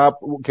came out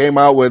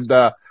with,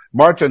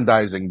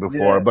 merchandising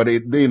before, but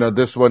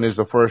this one is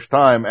the first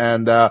time.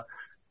 And, so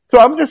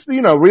I'm just,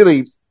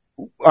 really,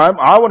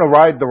 I want to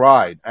ride the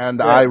ride,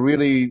 and I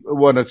really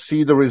want to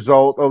see the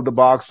result of the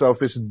box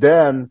office.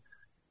 Then,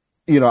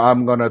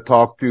 I'm going to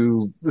talk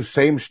to the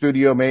same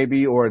studio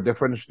maybe or a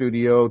different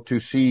studio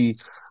to see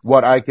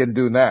what I can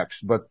do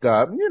next. But,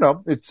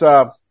 it's,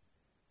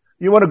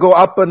 you want to go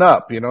up and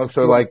up,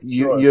 so like,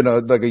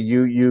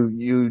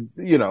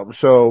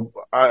 so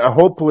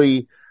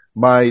hopefully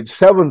my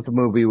seventh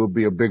movie will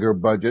be a bigger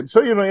budget.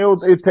 So,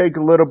 it'll take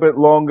a little bit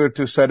longer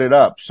to set it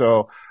up.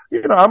 So,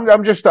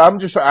 I'm just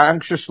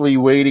anxiously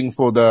waiting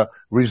for the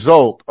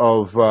result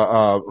of,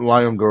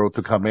 Lion Girl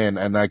to come in,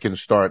 and I can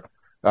start,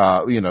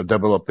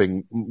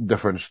 developing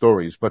different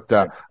stories. But,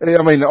 I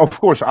mean,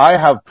 of course, I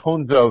have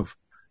tons of,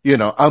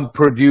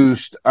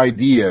 unproduced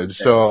ideas.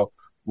 So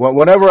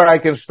whenever I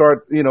can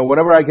start,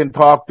 whenever I can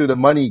talk to the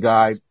money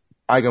guy,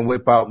 I can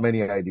whip out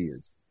many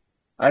ideas.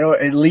 I know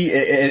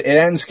it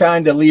ends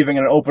kind of leaving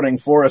an opening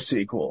for a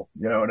sequel.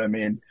 You know what I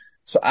mean?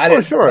 So I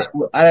don't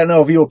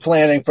know if you were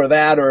planning for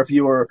that or if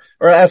you were,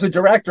 or as a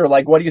director,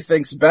 like, what do you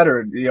think's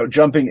better?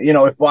 Jumping,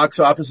 if box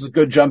office is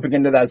good, jumping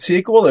into that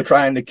sequel, or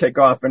trying to kick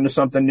off into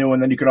something new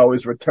and then you can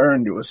always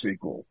return to a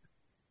sequel.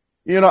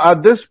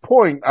 At this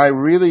point, I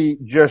really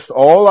just,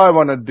 all I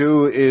want to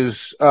do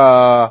is,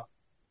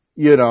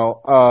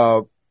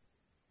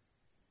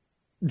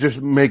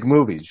 just make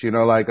movies,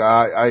 like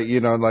I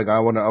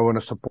want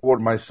to support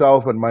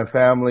myself and my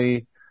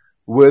family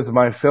with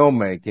my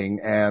filmmaking,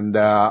 and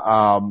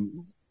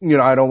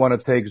I don't want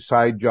to take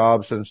side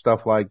jobs and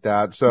stuff like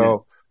that.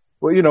 So,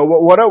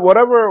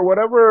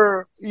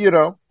 whatever,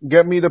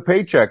 get me the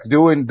paycheck,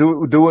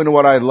 doing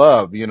what I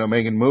love,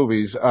 making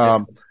movies,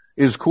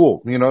 is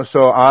cool,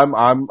 so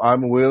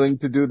I'm willing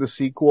to do the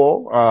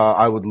sequel.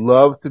 I would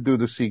love to do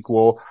the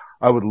sequel.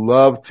 I would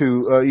love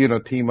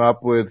to, team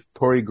up with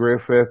Tori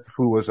Griffith,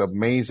 who was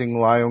amazing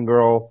Lion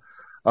Girl,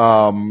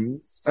 and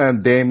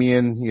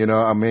Damien,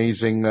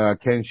 amazing,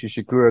 Ken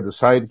Shishikura, the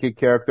sidekick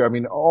character. I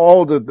mean,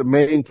 all the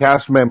main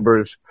cast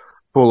members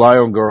for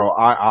Lion Girl,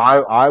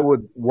 I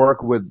would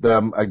work with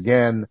them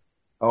again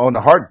on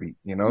a heartbeat,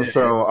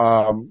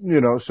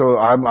 so, so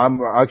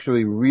I'm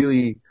actually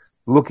really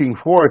looking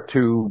forward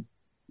to,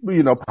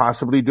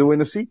 possibly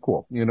doing a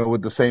sequel,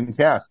 with the same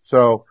cast.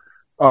 So,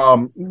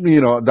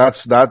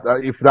 that's that.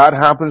 If that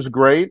happens,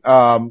 great.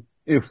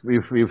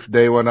 If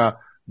they wanna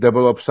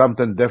develop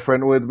something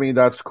different with me,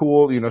 that's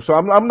cool. So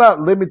I'm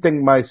not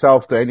limiting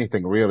myself to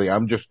anything really.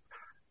 I'm just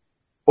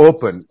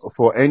open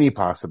for any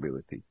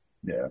possibility.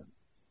 Yeah.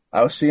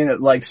 I was seeing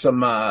it like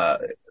some,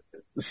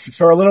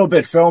 for a little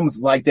bit, films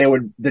like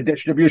the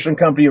distribution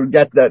company would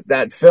get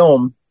that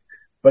film,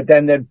 but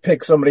then they'd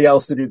pick somebody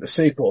else to do the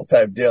sequel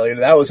type deal.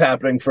 That was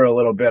happening for a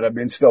little bit. I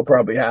mean, still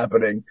probably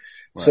happening.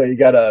 Right. So you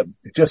gotta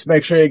just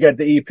make sure you get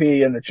the EP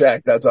and the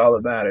check. That's all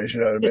that matters.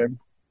 You know what I mean?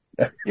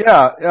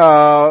 Yeah.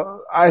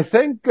 I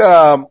think,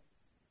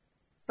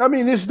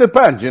 this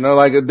depends,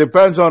 like it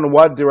depends on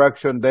what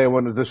direction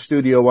the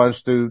studio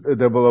wants to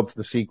develop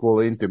the sequel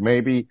into.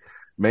 Maybe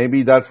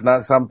that's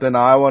not something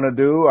I want to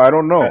do. I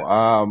don't know.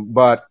 Right.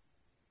 But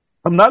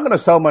I'm not going to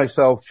sell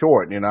myself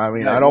short. I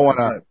don't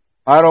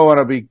want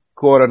to be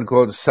quote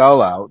unquote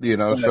sellout,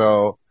 right.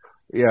 So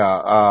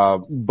yeah.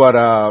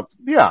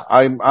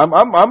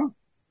 I'm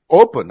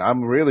open.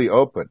 I'm really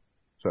open.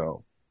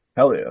 So.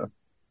 Hell yeah.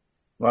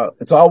 Well,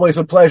 it's always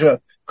a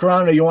pleasure.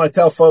 Kurando, you want to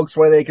tell folks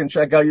where they can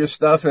check out your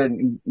stuff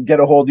and get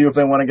a hold of you if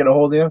they want to get a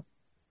hold of you?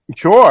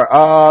 Sure.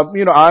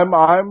 I'm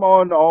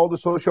on all the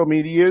social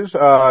medias.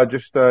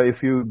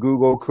 If you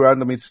Google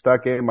Kurando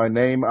Mistutake, my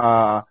name,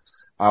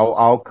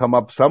 I'll come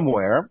up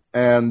somewhere.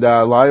 And,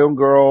 Lion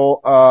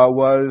Girl,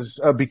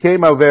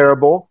 became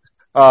available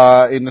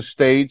in the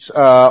States,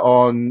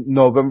 on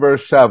November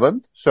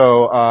 7th.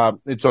 So,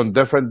 it's on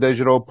different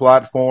digital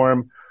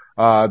platform.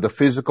 The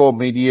physical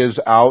media is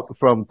out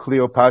from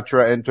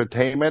Cleopatra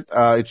Entertainment.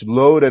 It's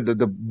loaded.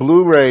 The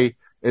Blu-ray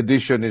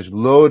edition is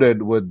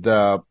loaded with,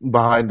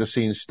 behind the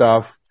scenes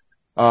stuff.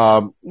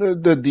 The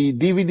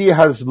DVD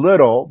has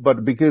little,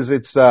 but because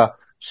it's a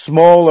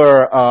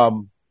smaller,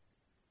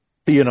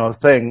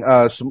 thing,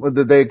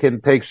 they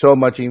can take so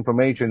much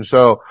information.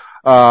 So,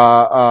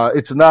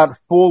 it's not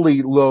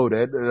fully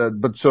loaded,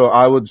 but so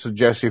I would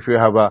suggest if you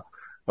have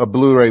a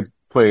Blu-ray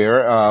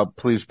player,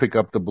 please pick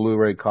up the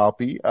Blu-ray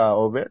copy,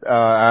 of it.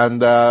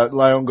 And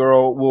Lion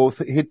Girl will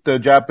hit the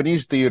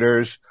Japanese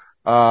theaters,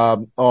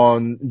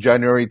 on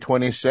January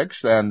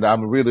 26th. And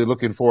I'm really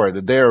looking forward.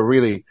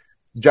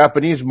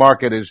 Japanese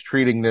market is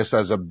treating this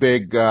as a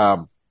big,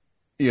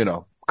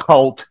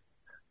 cult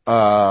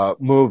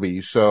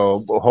movie.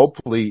 So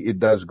hopefully it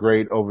does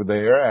great over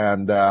there.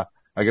 And I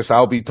guess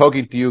I'll be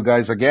talking to you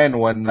guys again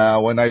when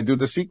I do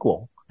the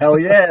sequel. Hell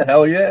yeah,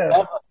 hell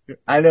yeah.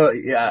 I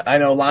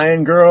know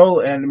Lion Girl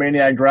and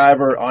Maniac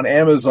Driver on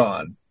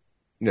Amazon.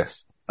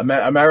 Yes.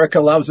 America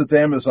loves its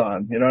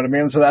Amazon. You know what I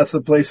mean? So that's the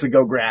place to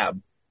go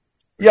grab.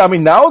 Yeah, I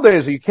mean,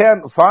 nowadays you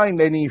can't find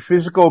any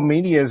physical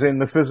medias in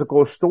the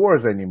physical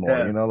stores anymore.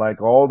 Yeah. Like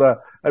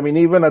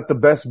even at the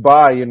Best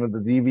Buy, the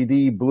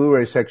DVD,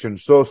 Blu-ray section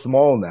is so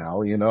small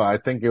now, I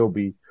think it'll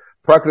be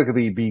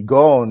practically be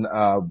gone,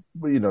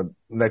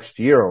 next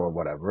year or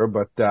whatever.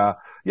 But,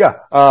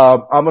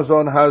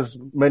 Amazon has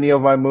many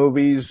of my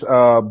movies,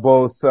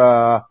 both,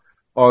 on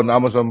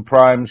Amazon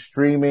Prime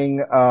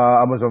streaming,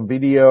 Amazon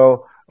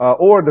Video,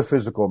 or the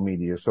physical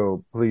media.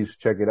 So please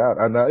check it out.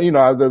 And,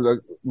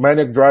 the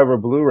Maniac Driver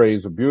Blu-ray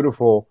is a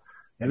beautiful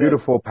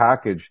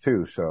package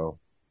too. So.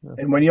 Yeah.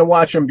 And when you're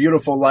watching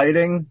beautiful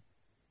lighting,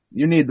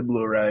 you need the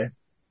Blu-ray.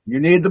 You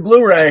need the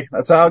Blu-ray.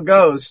 That's how it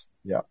goes.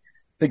 Yeah.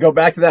 To go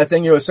back to that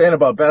thing you were saying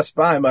about Best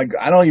Buy,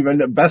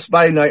 Best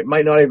Buy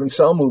might not even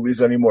sell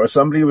movies anymore.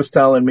 Somebody was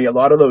telling me a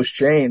lot of those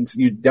chains,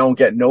 you don't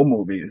get no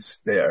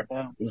movies there.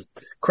 Yeah. It was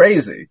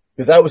crazy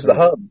because that was the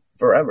hub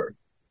forever.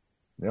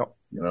 Yep.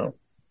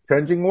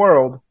 Changing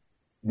world.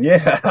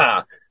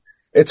 Yeah.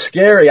 It's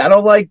scary.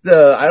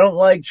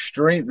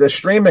 The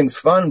streaming's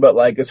fun, but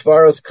like as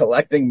far as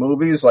collecting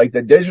movies, like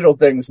the digital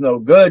thing's no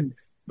good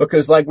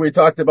because like we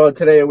talked about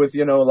today with,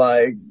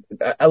 like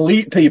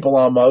elite people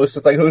almost,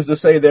 it's like who's to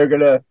say they're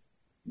going to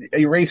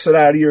erase it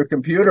out of your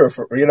computer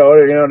for, you know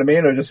what I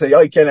mean? Or just say, oh,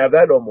 you can't have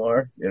that no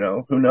more.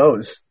 Who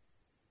knows?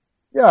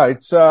 Yeah,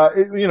 it's,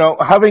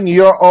 having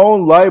your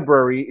own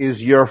library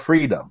is your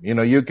freedom.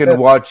 You can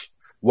watch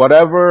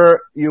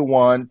whatever you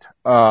want,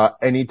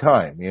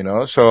 anytime,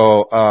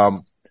 so,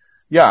 I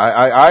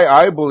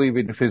believe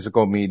in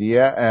physical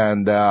media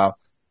and,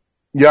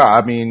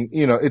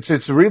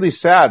 it's really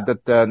sad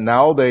that,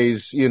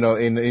 nowadays,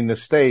 in the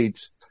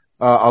States,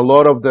 a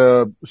lot of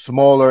the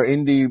smaller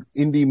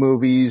indie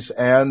movies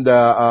and,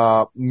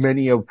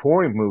 many of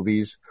foreign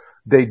movies,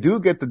 they do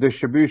get the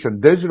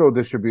digital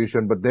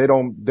distribution, but they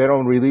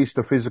don't release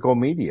the physical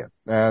media.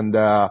 And,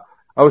 I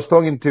was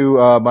talking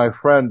to, my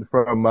friend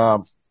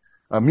from,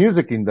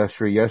 music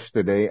industry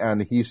yesterday,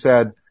 and he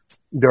said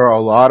there are a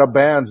lot of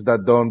bands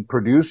that don't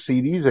produce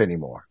CDs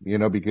anymore,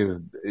 because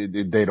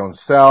they don't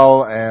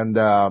sell and,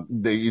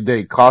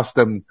 they cost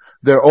them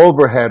their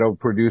overhead of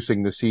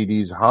producing the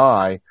CDs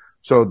high.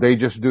 So they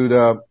just do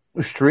the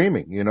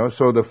streaming,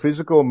 so the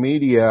physical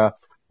media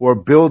or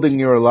building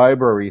your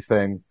library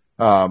thing,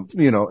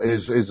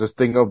 is a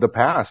thing of the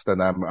past.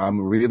 And I'm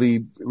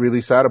really,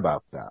 really sad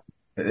about that.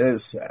 It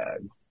is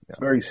sad. It's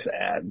very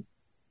sad.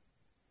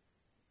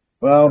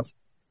 Well, it's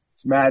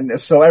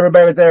madness. So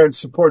everybody out there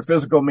support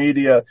physical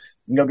media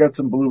and go get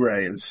some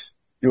Blu-rays.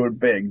 Do it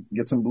big.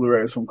 Get some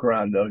Blu-rays from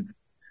Kurando.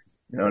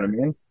 You know what I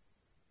mean?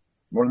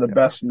 One of the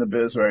best in the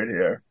biz right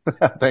here.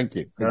 Thank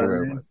you. Thank you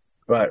very much.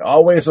 But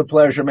always a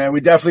pleasure, man. We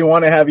definitely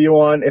want to have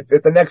you on. If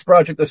the next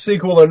project is a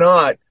sequel or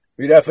not,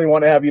 we definitely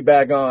want to have you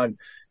back on.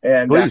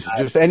 And please,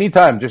 just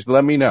anytime, just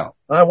let me know.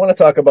 I want to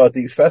talk about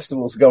these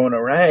festivals going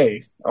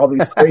array. All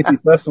these crazy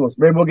festivals.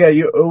 Maybe we'll get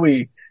you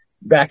Uwe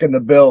back in the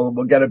bill.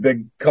 We'll get a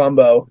big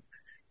combo.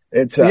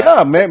 It's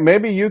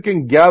maybe you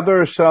can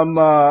gather some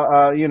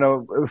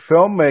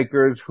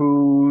filmmakers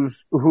who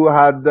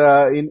had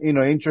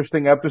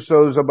interesting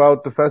episodes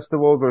about the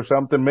festivals or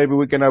something. Maybe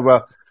we can have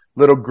a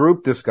little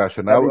group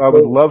discussion. I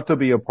would love to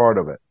be a part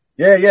of it.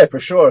 Yeah, for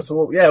sure. So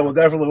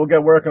we'll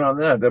get working on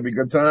that. That'll be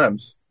good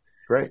times.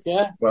 Great.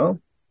 Yeah. Well,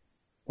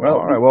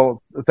 all right.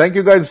 Well, thank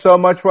you guys so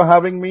much for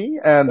having me,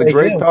 and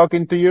great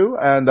talking to you.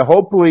 And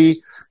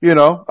hopefully,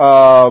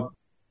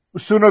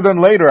 sooner than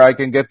later, I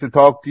can get to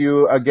talk to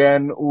you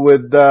again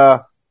with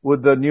the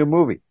new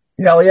movie.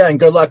 Hell yeah, and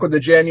good luck with the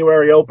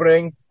January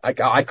opening.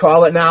 I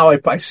call it now.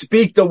 I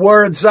speak the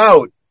words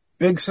out.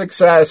 Big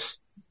success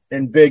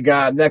and big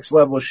next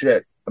level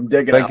shit. I'm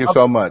digging it. Thank you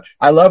so much.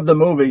 I love the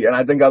movie, and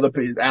I think other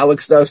people,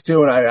 Alex does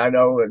too, and I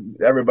know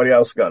everybody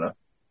else gonna.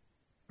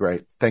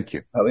 Great. Thank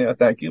you. Hell yeah,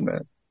 thank you,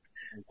 man.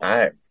 All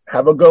right.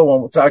 Have a good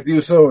one. We'll talk to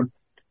you soon.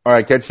 All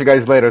right, catch you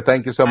guys later.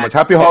 Thank you so much.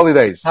 Happy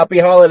holidays. Happy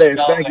holidays.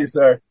 Thank you,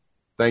 sir.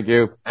 Thank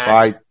you.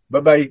 Bye.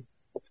 Bye-bye.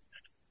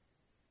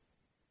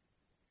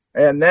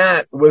 And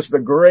that was the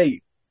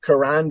great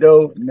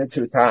Kurando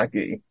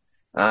Mistutake.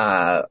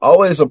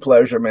 Always a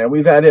pleasure, man.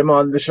 We've had him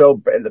on the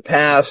show in the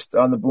past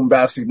on the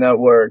Boombastic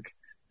Network.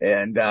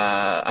 And,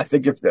 I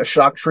think it's the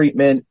Shock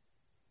Treatment,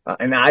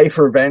 an Eye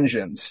for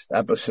Vengeance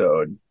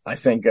episode. I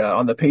think,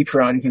 on the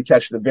Patreon, you can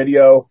catch the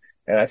video.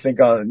 And I think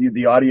on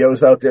the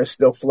audio's out there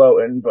still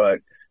floating, but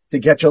to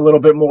get you a little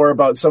bit more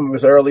about some of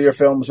his earlier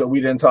films that we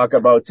didn't talk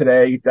about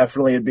today,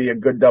 definitely it'd be a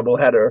good double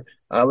header,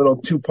 a little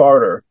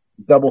two-parter.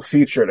 Double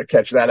feature to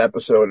catch that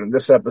episode and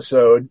this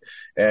episode.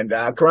 And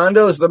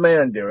Kurando is the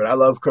man, dude. I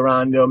love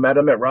Kurando. Met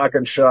him at Rock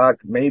and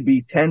Shock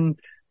maybe 10,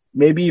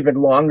 maybe even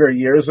longer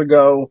years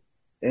ago,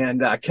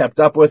 and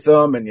kept up with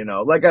them. And, you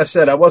know, like I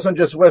said, I wasn't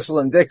just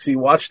whistling Dixie.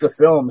 Watch the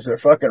films. They're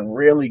fucking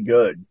really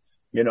good.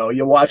 You know,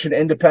 you watch an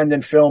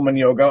independent film and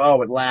you'll go,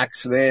 oh, it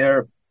lacks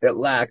there. It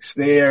lacks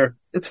there.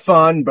 It's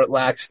fun, but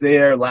lacks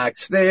there. A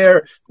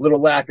little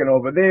lacking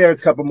over there. A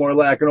couple more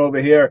lacking over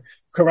here.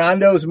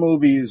 Kurando's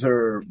movies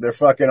they're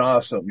fucking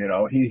awesome. You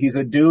know, he's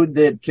a dude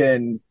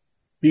that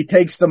he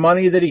takes the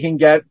money that he can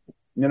get,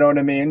 you know what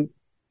I mean?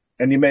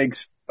 And he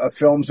makes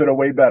films that are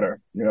way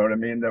better, you know what I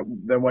mean?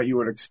 Than what you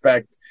would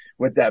expect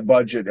with that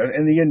budget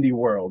in the indie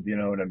world, you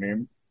know what I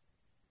mean?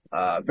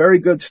 Very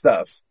good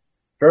stuff.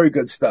 Very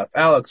good stuff.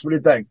 Alex, what do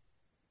you think?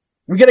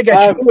 We gotta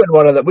get you in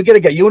one of them. We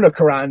gotta get you in a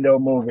Kurando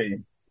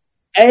movie.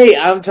 Hey,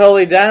 I'm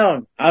totally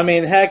down. I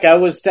mean, heck, I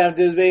was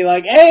tempted to be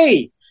like,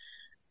 hey,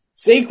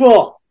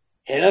 sequel.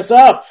 Hit us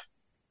up,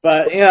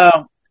 but you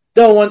know,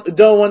 don't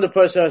want to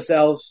push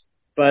ourselves.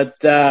 But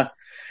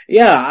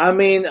yeah, I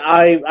mean,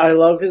 I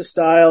love his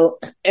style,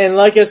 and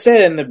like I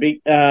said in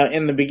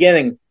the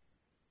beginning,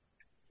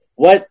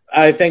 what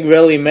I think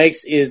really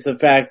makes is the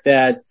fact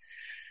that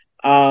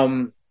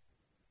when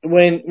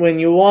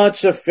you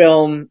watch a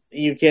film,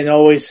 you can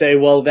always say,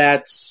 well,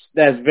 that's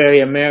very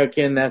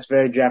American, that's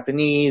very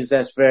Japanese,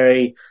 that's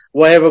very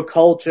whatever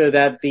culture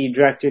that the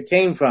director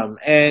came from,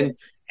 and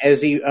as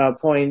he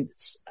pointed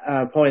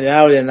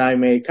out, and I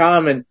made a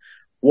comment,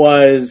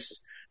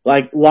 was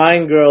like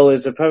Lion Girl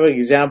is a perfect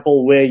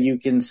example where you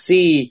can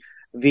see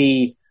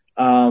the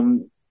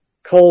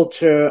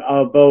culture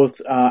of both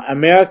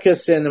American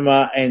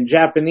cinema and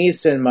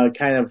Japanese cinema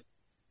kind of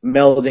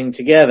melding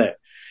together.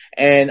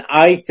 And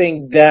I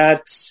think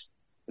that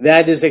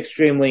is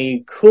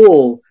extremely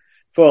cool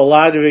for a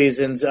lot of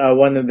reasons.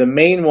 One of the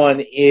main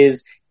one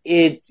is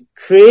it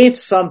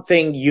creates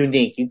something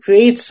unique. It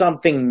creates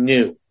something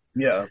new.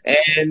 Yeah.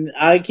 And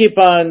I keep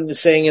on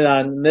saying it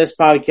on this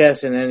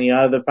podcast and any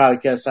other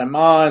podcast I'm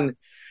on,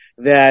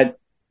 that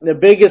the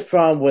biggest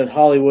problem with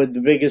Hollywood,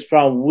 the biggest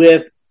problem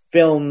with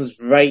films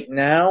right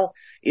now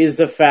is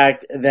the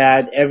fact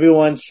that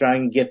everyone's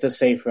trying to get the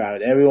safe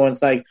route.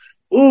 Everyone's like,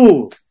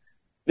 ooh,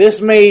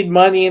 this made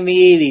money in the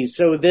 80s,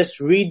 so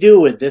this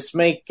redo it. This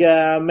make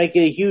it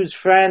a huge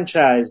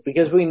franchise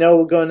because we know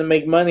we're going to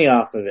make money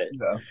off of it.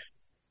 Yeah.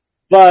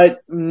 But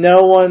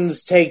no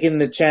one's taken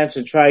the chance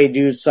to try to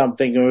do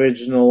something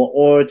original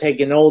or take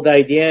an old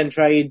idea and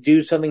try to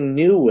do something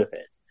new with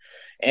it.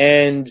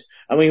 And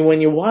I mean,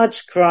 when you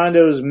watch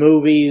Kurando's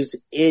movies,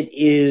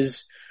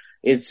 it's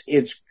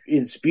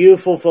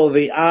beautiful for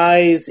the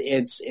eyes.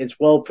 It's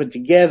well put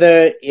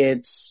together.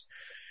 It's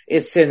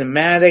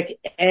cinematic,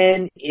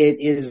 and it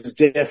is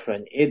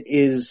different. It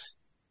is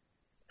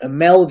a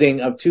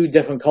melding of two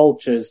different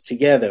cultures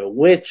together,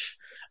 which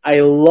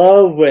I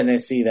love when I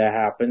see that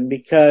happen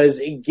because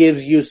it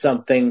gives you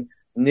something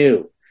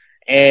new,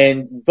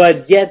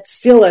 but yet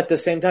still at the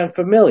same time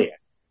familiar.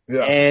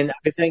 Yeah. And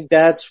I think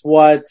that's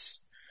what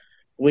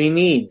we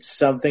need,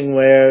 something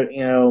where,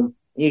 you know,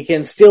 you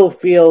can still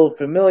feel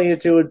familiar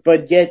to it,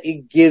 but yet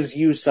it gives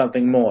you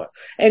something more.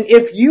 And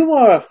if you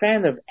are a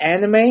fan of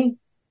anime,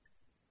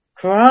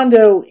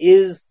 Kurando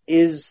is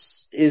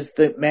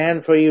the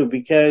man for you,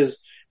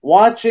 because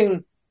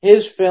watching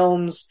his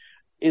films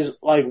is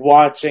like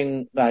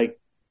watching like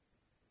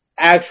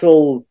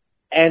actual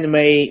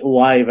anime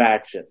live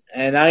action.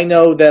 And I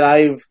know that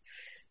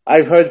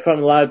I've heard from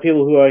a lot of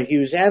people who are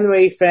huge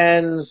anime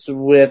fans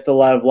with a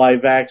lot of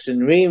live action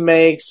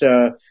remakes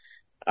or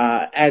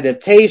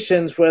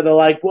adaptations where they're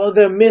like, well,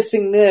 they're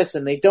missing this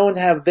and they don't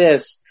have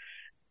this.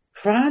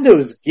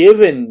 Kurando's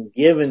given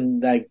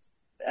like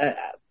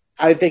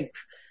I think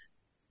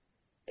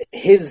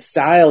his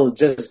style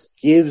just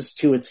gives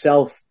to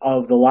itself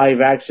of the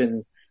live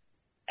action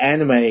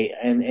anime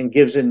and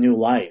gives it new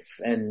life,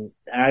 and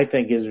I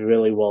think is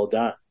really well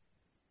done.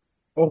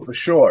 Oh, for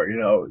sure.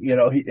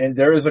 And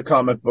there is a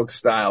comic book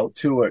style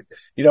to it.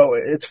 You know,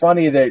 it's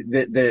funny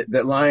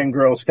that Lion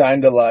Girl's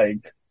kind of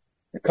like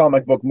a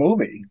comic book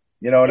movie.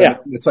 You know what I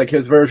mean? It's like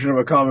his version of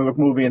a comic book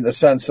movie in the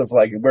sense of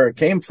like where it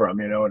came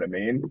from. You know what I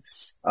mean?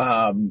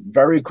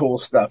 Very cool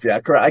stuff. Yeah.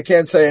 I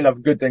can't say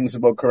enough good things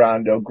about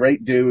Kurando.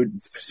 Great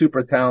dude,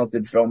 super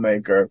talented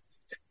filmmaker.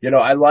 You know,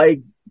 I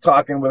like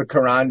talking with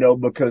Kurando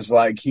because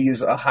like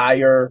he's a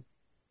higher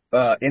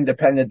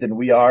independent than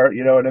we are,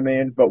 you know what I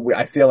mean? But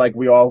I feel like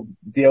we all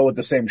deal with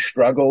the same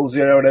struggles,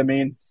 you know what I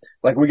mean?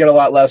 Like we get a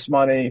lot less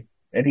money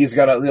and he's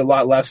got a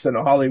lot less than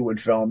a Hollywood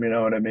film, you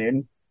know what I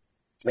mean?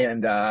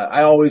 And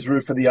I always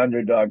root for the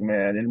underdog,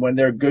 man. And when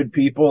they're good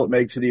people, it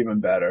makes it even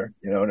better.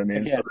 You know what I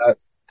mean? Yeah. So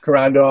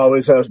Kurando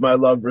always has my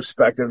love,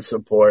 respect, and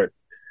support.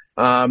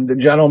 The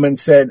gentleman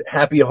said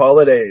happy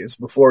holidays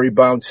before he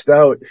bounced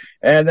out.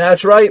 And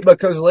that's right,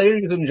 because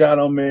ladies and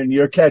gentlemen,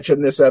 you're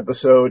catching this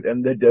episode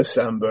in the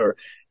December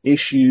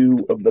issue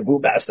of the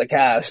Boombastic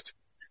Cast.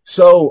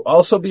 So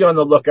also be on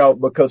the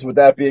lookout, because with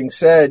that being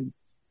said,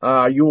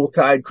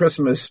 Yuletide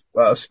Christmas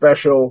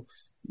special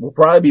will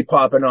probably be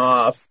popping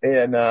off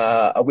in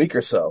a week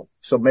or so.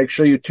 So make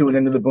sure you tune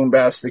into the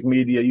Boombastic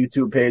Media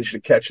YouTube page to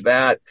catch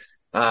that.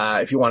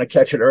 If you want to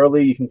catch it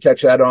early, you can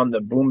catch that on the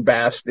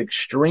Boombastic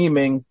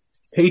Streaming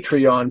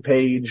Patreon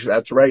page.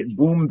 That's right,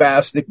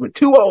 Boombastic with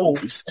 2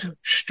 O's,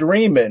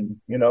 streaming,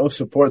 you know,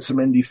 support some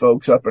indie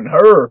folks up in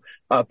her,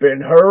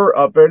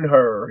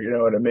 you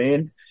know what I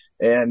mean?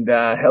 And,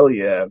 hell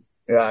yeah.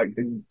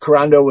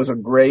 Kurando was a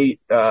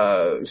great,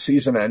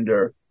 season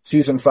ender,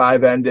 season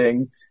 5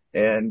 ending.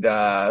 And,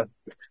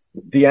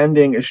 the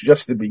ending is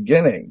just the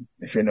beginning,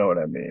 if you know what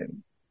I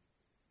mean.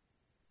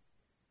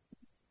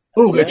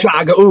 Ooga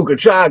chaga, ooga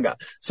chaga.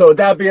 So with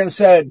that being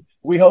said,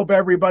 we hope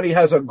everybody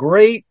has a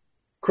great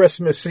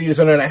Christmas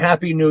season and a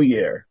happy new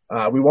year.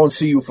 We won't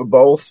see you for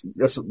both.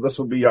 This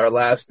will be our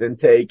last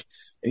intake.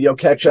 And you'll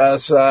catch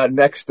us,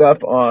 next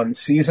up on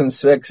season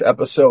 6,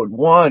 episode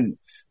 1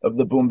 of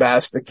the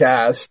Boombastic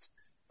Cast.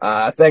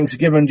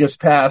 Thanksgiving just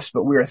passed,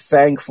 but we're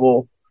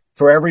thankful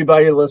for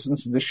everybody who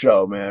listens to the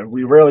show, man.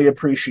 We really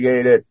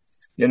appreciate it.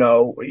 You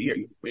know,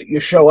 you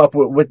show up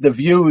with the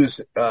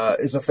views,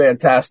 is a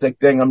fantastic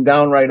thing. I'm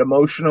downright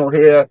emotional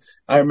here.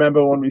 I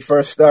remember when we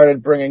first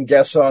started bringing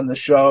guests on the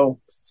show,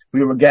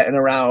 we were getting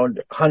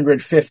around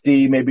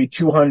 150, maybe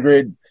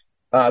 200,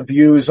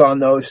 views on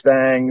those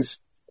things.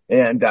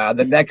 And,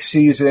 the next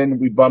season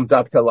we bumped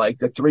up to like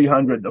the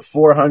 300 to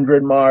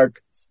 400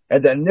 mark.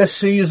 And then this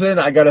season,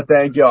 I got to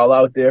thank you all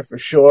out there for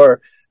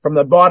sure. From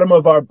the bottom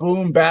of our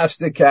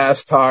Boombastic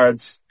Cast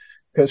hearts,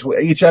 because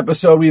each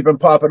episode we've been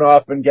popping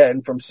off and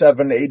getting from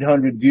 700 to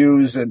 800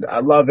 views, and I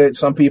love it.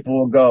 Some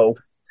people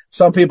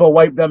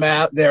wipe them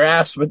out their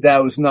ass with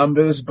those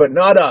numbers, but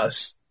not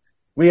us.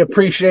 We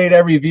appreciate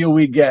every view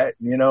we get,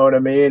 you know what I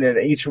mean? And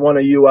each one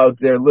of you out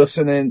there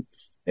listening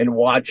and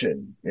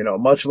watching, you know,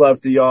 much love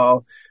to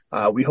y'all.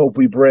 We hope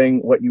we bring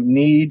what you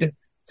need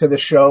to the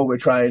show. We're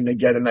trying to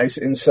get a nice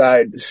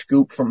inside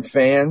scoop from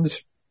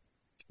fans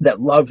that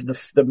love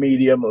the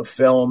medium of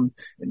film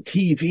and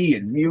TV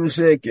and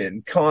music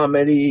and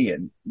comedy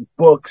and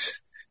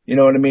books. You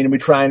know what I mean? And we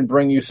try and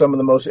bring you some of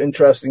the most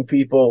interesting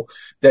people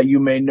that you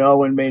may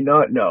know and may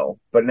not know,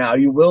 but now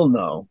you will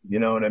know. You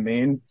know what I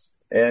mean?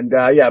 And,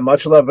 yeah,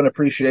 much love and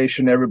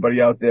appreciation to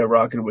everybody out there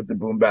rocking with the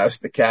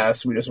Boombastic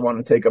Cast. We just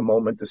want to take a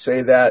moment to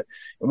say that.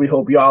 And we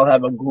hope you all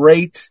have a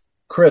great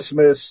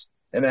Christmas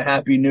and a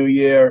happy new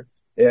year.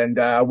 And,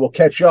 we'll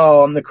catch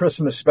y'all on the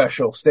Christmas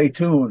special. Stay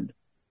tuned.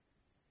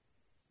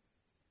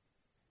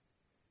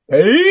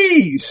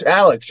 Peace.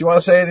 Alex, you want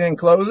to say anything in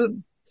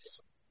closing?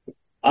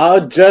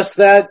 Just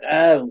that.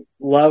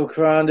 Love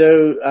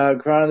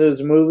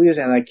Kurando's movies,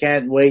 and I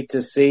can't wait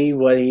to see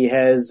what he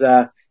has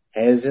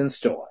in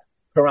store.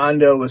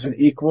 Kurando is an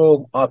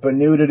equal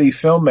opportunity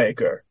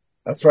filmmaker.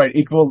 That's right,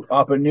 equal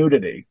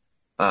opportunity.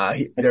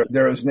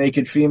 There is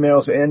naked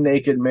females and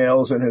naked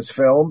males in his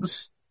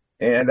films,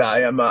 and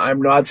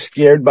I'm not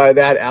scared by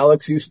that.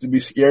 Alex used to be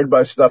scared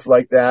by stuff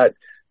like that.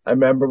 I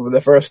remember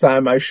the first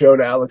time I showed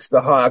Alex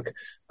the Hawk,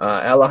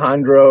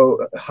 Alejandro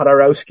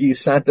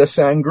Jodorowsky's Santa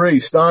Sangre,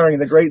 starring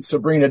the great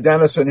Sabrina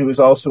Dennison, who was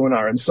also in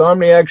our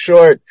Insomniac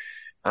short.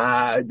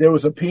 There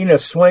was a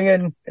penis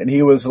swinging, and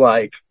he was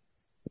like,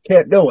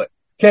 can't do it.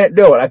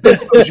 I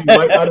think it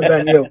might have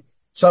been you.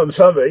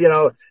 You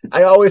know,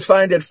 I always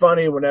find it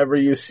funny whenever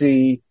there's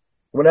a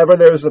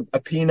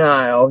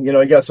penile, you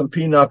know, you got some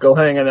pinochle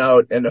hanging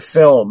out in a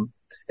film,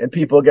 and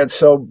people get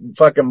so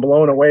fucking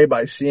blown away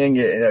by seeing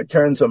it, and it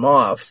turns them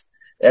off.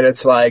 And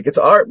it's like, it's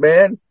art,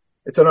 man.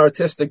 It's an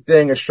artistic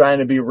thing. It's trying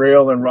to be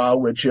real and raw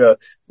with you.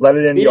 Let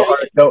it in your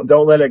heart.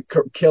 Don't let it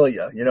kill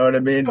you. You know what I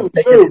mean?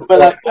 True,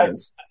 but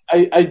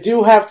I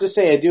do have to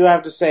say,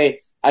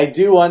 I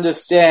do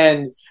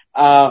understand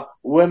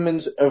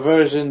women's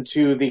aversion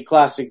to the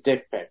classic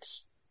dick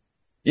pics.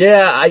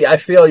 Yeah, I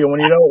feel you. When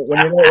you don't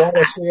want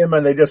to see them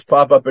and they just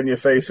pop up in your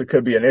face, it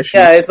could be an issue.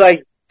 Yeah, it's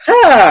like,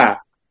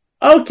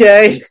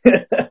 okay.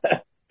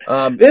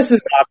 This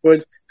is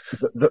awkward.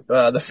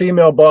 The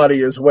female body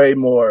is way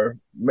more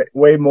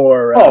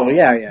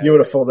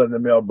beautiful than the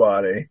male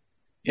body.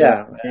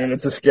 Yeah. And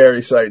it's a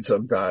scary sight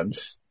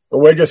sometimes. But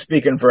we're just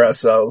speaking for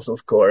ourselves,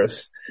 of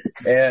course.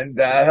 And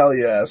hell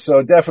yeah.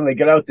 So definitely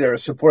get out there,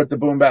 support the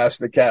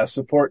Boombastic Cast,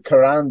 support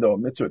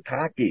Kurando,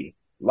 Mistutake.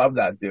 Love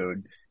that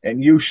dude.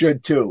 And you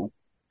should too.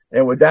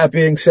 And with that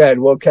being said,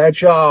 we'll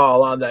catch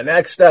y'all on the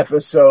next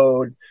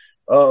episode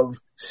of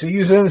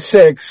Season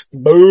 6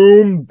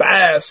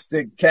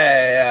 Boombastic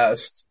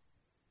Cast.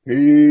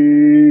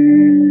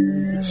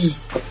 Peace.